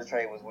 He thought the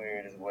trade was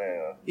weird as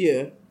well.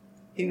 Yeah.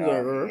 He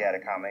had a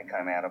comment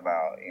come out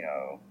about,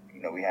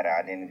 we had an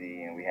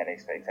identity and we had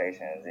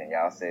expectations and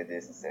y'all said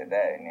this and said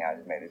that and y'all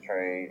just made a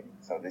trade.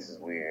 So this is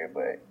weird,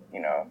 but,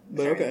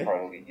 okay.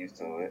 Probably get used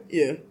to it.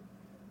 Yeah.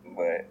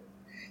 But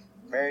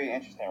very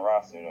interesting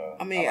roster, though.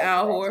 I mean,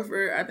 Al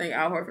Horford, I think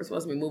Al Horford's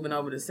supposed to be moving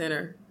over to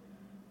center.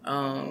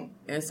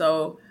 And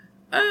so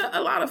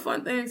a lot of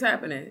fun things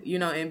happening,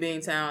 in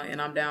Beantown,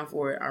 and I'm down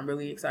for it. I'm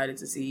really excited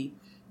to see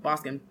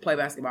Boston play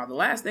basketball. The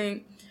last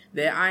thing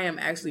that I am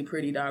actually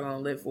pretty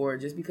doggone lit for,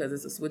 just because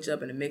it's a switch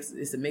up and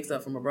it's a mix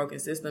up from a broken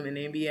system in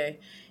the NBA,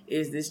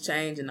 is this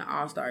change in the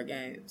All-Star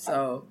game.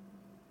 So,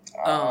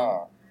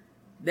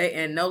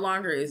 and no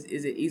longer is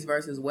it East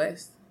versus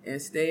West.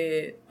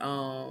 Instead,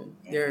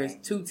 there's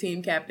 2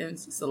 team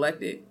captains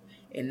selected,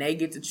 and they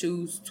get to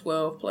choose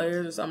 12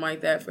 players or something like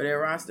that for their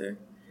roster.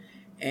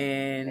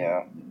 And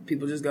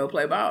people just go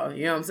play ball.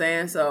 You know what I'm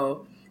saying?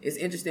 So it's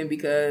interesting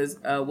because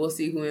we'll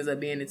see who ends up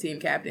being the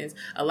team captains.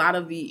 A lot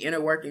of the inner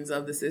workings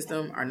of the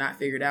system are not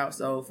figured out.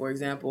 So, for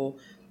example,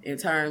 in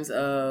terms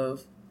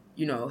of,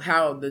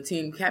 how the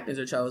team captains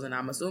are chosen,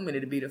 I'm assuming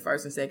it'd be the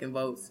first and second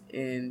votes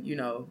in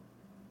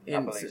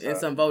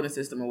some voting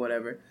system or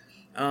whatever.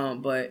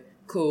 But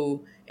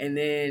cool. And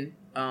then,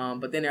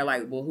 but then they're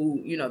like, well,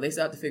 who, they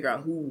still have to figure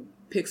out who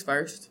picks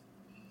first.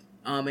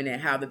 And then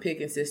how the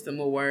picking system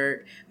will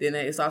work. Then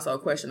it's also a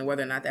question of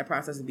whether or not that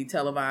process will be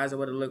televised or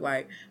what it'll look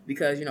like.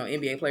 Because,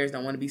 NBA players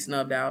don't want to be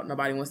snubbed out.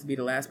 Nobody wants to be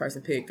the last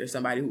person picked or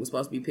somebody who was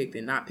supposed to be picked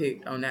and not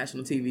picked on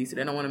national TV. So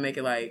they don't want to make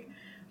it like,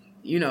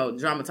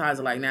 dramatize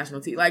it like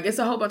national TV. Like, it's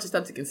a whole bunch of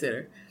stuff to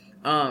consider.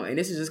 And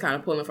this is just kind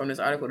of pulling from this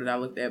article that I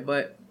looked at.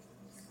 But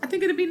I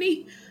think it'll be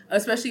neat,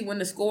 especially when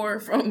the score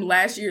from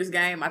last year's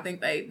game, I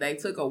think they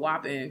took a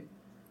whopping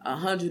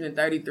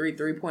 133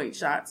 3-point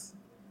shots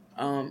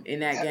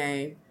in that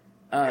game.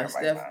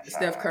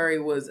 Steph Curry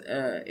was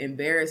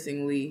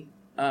embarrassingly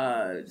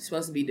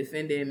supposed to be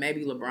defending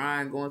maybe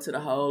LeBron going to the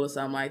hole or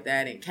something like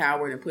that and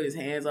cowered and put his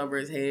hands over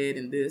his head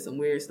and did some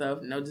weird stuff.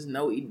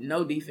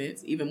 No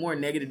defense, even more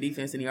negative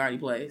defense than he already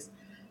plays.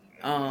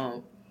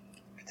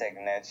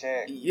 Taking that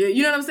check.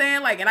 You know what I'm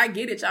saying? Like, and I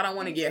get it. Y'all don't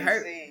want to get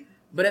hurt.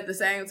 But at the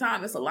same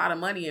time, it's a lot of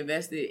money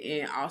invested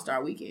in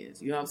All-Star weekends.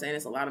 You know what I'm saying?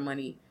 It's a lot of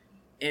money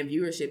and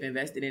viewership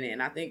invested in it.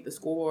 And I think the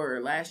score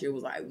last year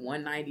was like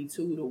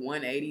 192 to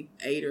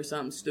 188 or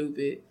something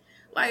stupid.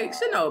 Like,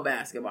 should no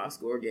basketball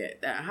score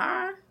get that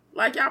high?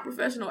 Like, y'all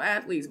professional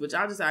athletes, but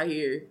y'all just out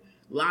here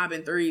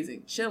lobbing threes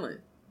and chilling.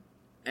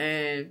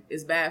 And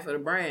it's bad for the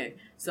brand.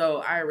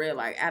 So I read,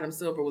 like, Adam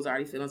Silver was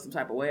already feeling some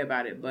type of way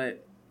about it.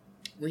 But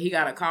when he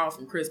got a call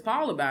from Chris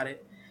Paul about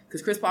it,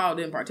 because Chris Paul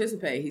didn't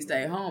participate. He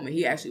stayed home, and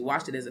he actually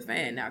watched it as a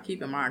fan. Now,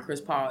 keep in mind, Chris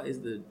Paul is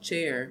the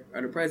chair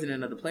or the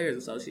president of the Players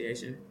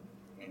Association.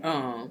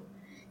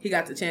 He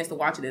got the chance to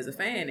watch it as a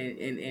fan,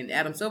 and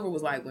Adam Silver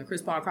was like, when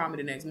Chris Paul called me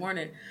the next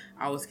morning,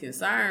 I was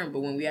concerned,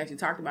 but when we actually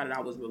talked about it,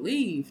 I was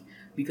relieved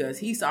because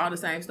he saw the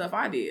same stuff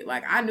I did.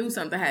 Like, I knew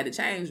something had to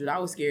change, but I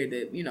was scared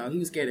that, he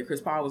was scared that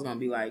Chris Paul was going to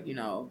be like,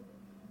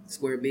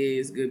 square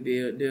biz, good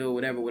deal,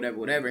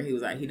 whatever. And he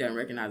was like, he doesn't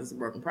recognize it's a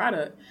broken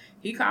product.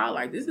 He called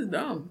like, this is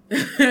dumb.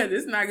 This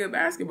is not good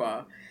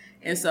basketball.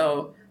 And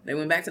so they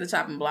went back to the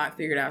chopping block,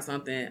 figured out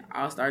something.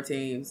 All-star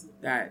teams,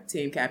 got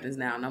team captains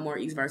now. No more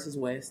East versus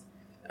West.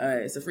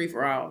 It's a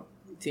free-for-all.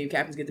 Team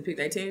captains get to pick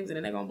their teams, and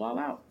then they're going to ball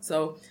out.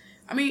 So,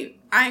 I mean,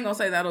 I ain't going to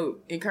say that'll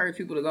encourage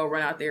people to go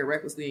run out there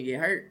recklessly and get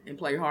hurt and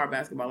play hard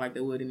basketball like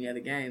they would any other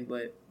game,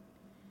 but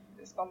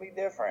it's going to be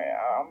different.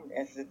 I'm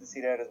interested to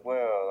see that as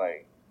well.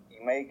 Like,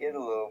 you may get a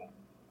little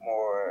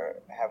more,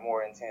 have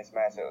more intense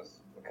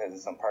matchups because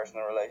of some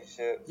personal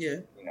relationships.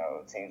 Yeah.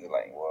 Teams are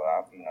like, well,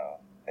 I'm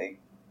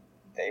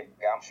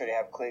sure they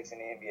have cliques in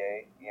the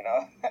NBA,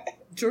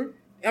 True.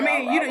 I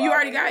mean, you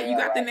already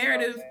got the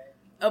narrative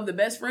of the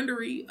best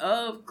friendery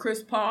of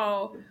Chris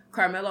Paul,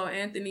 Carmelo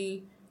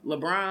Anthony,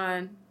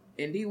 LeBron,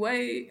 and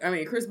D-Wade. I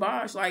mean, Chris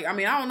Bosh. Like, I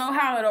mean, I don't know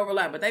how it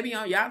overlaps, but they be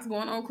on yachts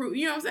going on cruise.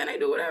 You know what I'm saying? They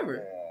do whatever.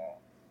 Yeah.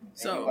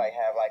 So you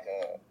have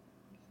a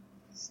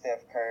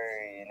Steph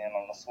Curry, and then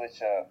on the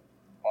switch up,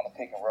 on the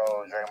pick and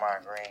roll,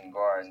 Draymond Green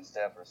guarding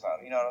Steph or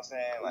something. You know what I'm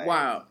saying? Like,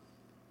 wow.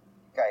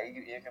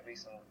 It could be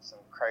some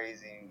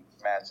crazy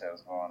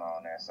matchups going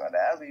on there. So I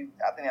think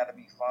that'll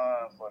be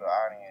fun for the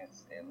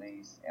audience at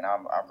least. And I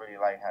really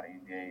like how the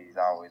NBA is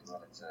always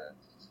willing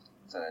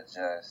to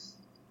adjust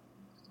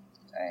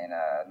and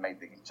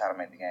try to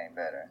make the game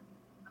better.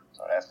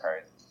 So that's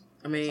crazy.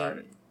 I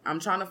mean, I'm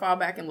trying to fall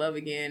back in love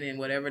again, and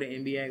whatever the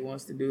NBA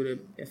wants to do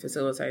to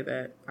facilitate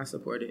that, I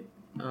support it.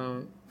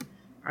 I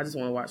just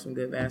want to watch some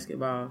good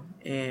basketball,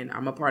 and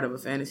I'm a part of a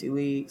fantasy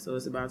league, so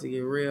it's about to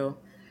get real.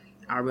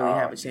 I really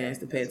have a chance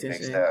to pay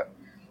attention.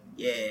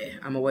 Yeah,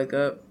 I'm going to wake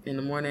up in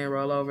the morning,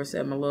 roll over,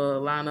 set my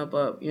little lineup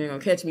up. You ain't going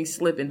to catch me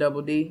slipping,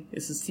 Double D.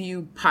 This is to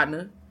you,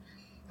 partner.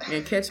 You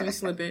ain't catch me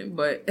slipping,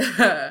 but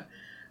we're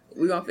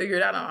going to figure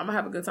it out. I'm going to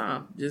have a good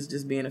time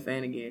just being a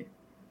fan again.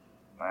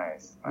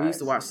 Nice. We used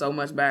to watch so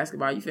much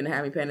basketball. You finna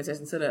have me paying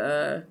attention to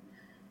the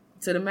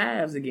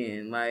Mavs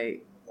again.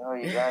 Like, no,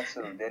 you got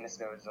to. Dennis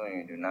Smith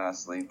Jr., do not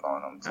sleep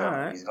on him.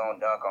 Right. He's going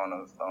to dunk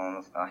on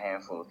a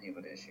handful of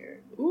people this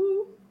year.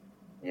 Ooh.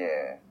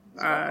 Yeah.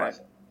 He's going to punch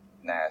him.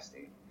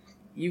 Nasty.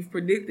 You've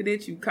predicted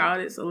it. You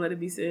called it. So let it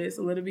be said.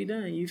 So let it be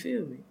done. You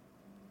feel me?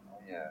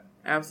 Yeah.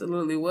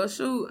 Absolutely. Well,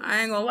 shoot,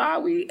 I ain't going to lie.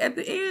 We at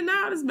the end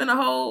now. There's been a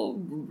whole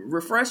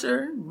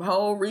refresher,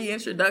 whole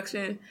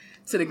reintroduction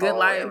to the good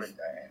life. Everything.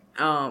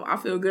 I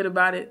feel good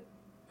about it.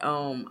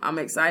 I'm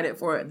excited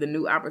for the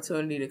new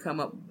opportunity to come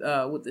up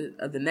with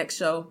the next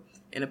show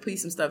and to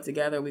piece some stuff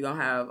together. We're going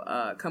to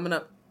have coming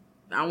up,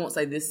 I won't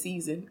say this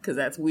season because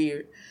that's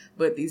weird,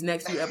 but these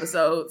next few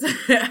episodes,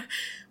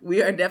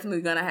 we are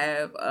definitely going to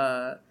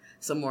have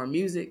some more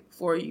music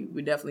for you.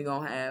 We're definitely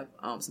going to have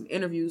some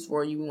interviews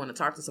for you. We want to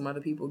talk to some other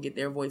people, get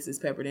their voices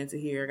peppered into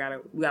here.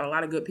 We got a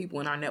lot of good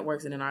people in our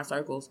networks and in our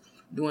circles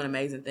doing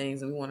amazing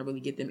things, and we want to really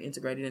get them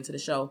integrated into the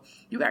show.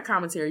 You got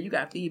commentary, you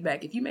got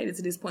feedback. If you made it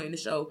to this point in the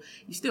show,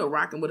 you still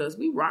rocking with us.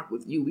 We rock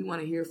with you. We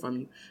want to hear from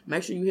you.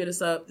 Make sure you hit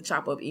us up, the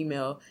chop-up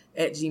email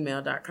at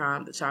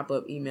gmail.com, the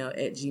chop-up email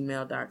at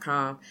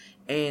gmail.com,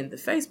 and the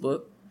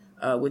Facebook,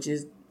 which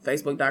is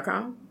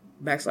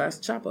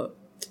facebook.com/chop-up.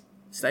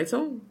 Stay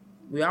tuned.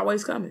 We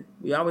always coming.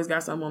 We always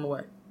got something on the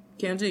way.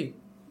 Cam G.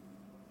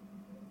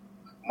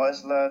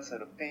 Much love to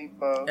the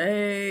people.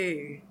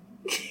 Hey.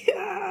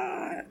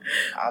 I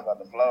was about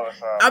to flow or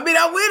something. I mean,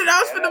 I'm with it.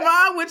 I was finna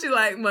vibe with you.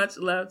 Like, much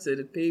love to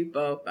the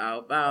people.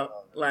 Bow,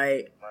 bow.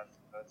 Like, much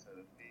love to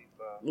the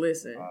people.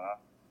 Listen. All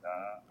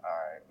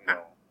right.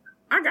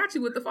 I got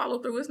you with the follow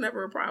through. It's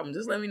never a problem.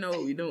 Just let me know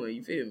what we're doing.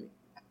 You feel me?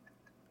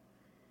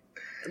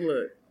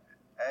 Look.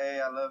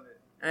 Hey, I love it.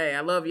 Hey,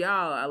 I love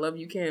y'all. I love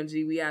you, Cam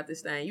G. We out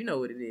this thing. You know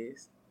what it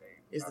is.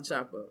 It's the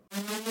chop up.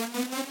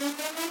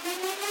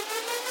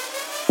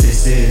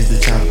 This is the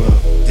chop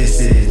up. This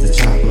is the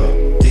chop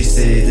up. This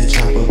is the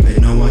chop up,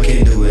 and no one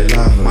can do it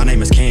live. My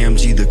name is Cam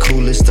G, the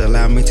coolest.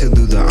 Allow me to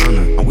do the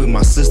honor. I'm with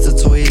my sister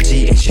Toya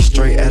G, and she's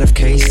straight out of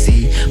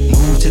KC.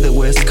 Moved to the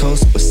West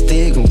Coast, but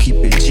still gon' keep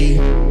it G.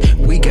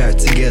 We got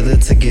together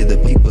to give the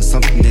people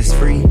something that's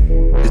free.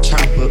 The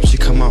chop up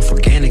should come off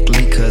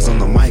organically, cause on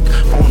the mic,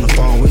 on the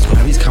phone, we gon'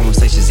 have these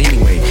conversations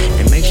anyway.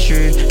 And make sure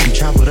you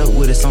chop it up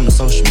with us on the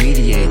social media.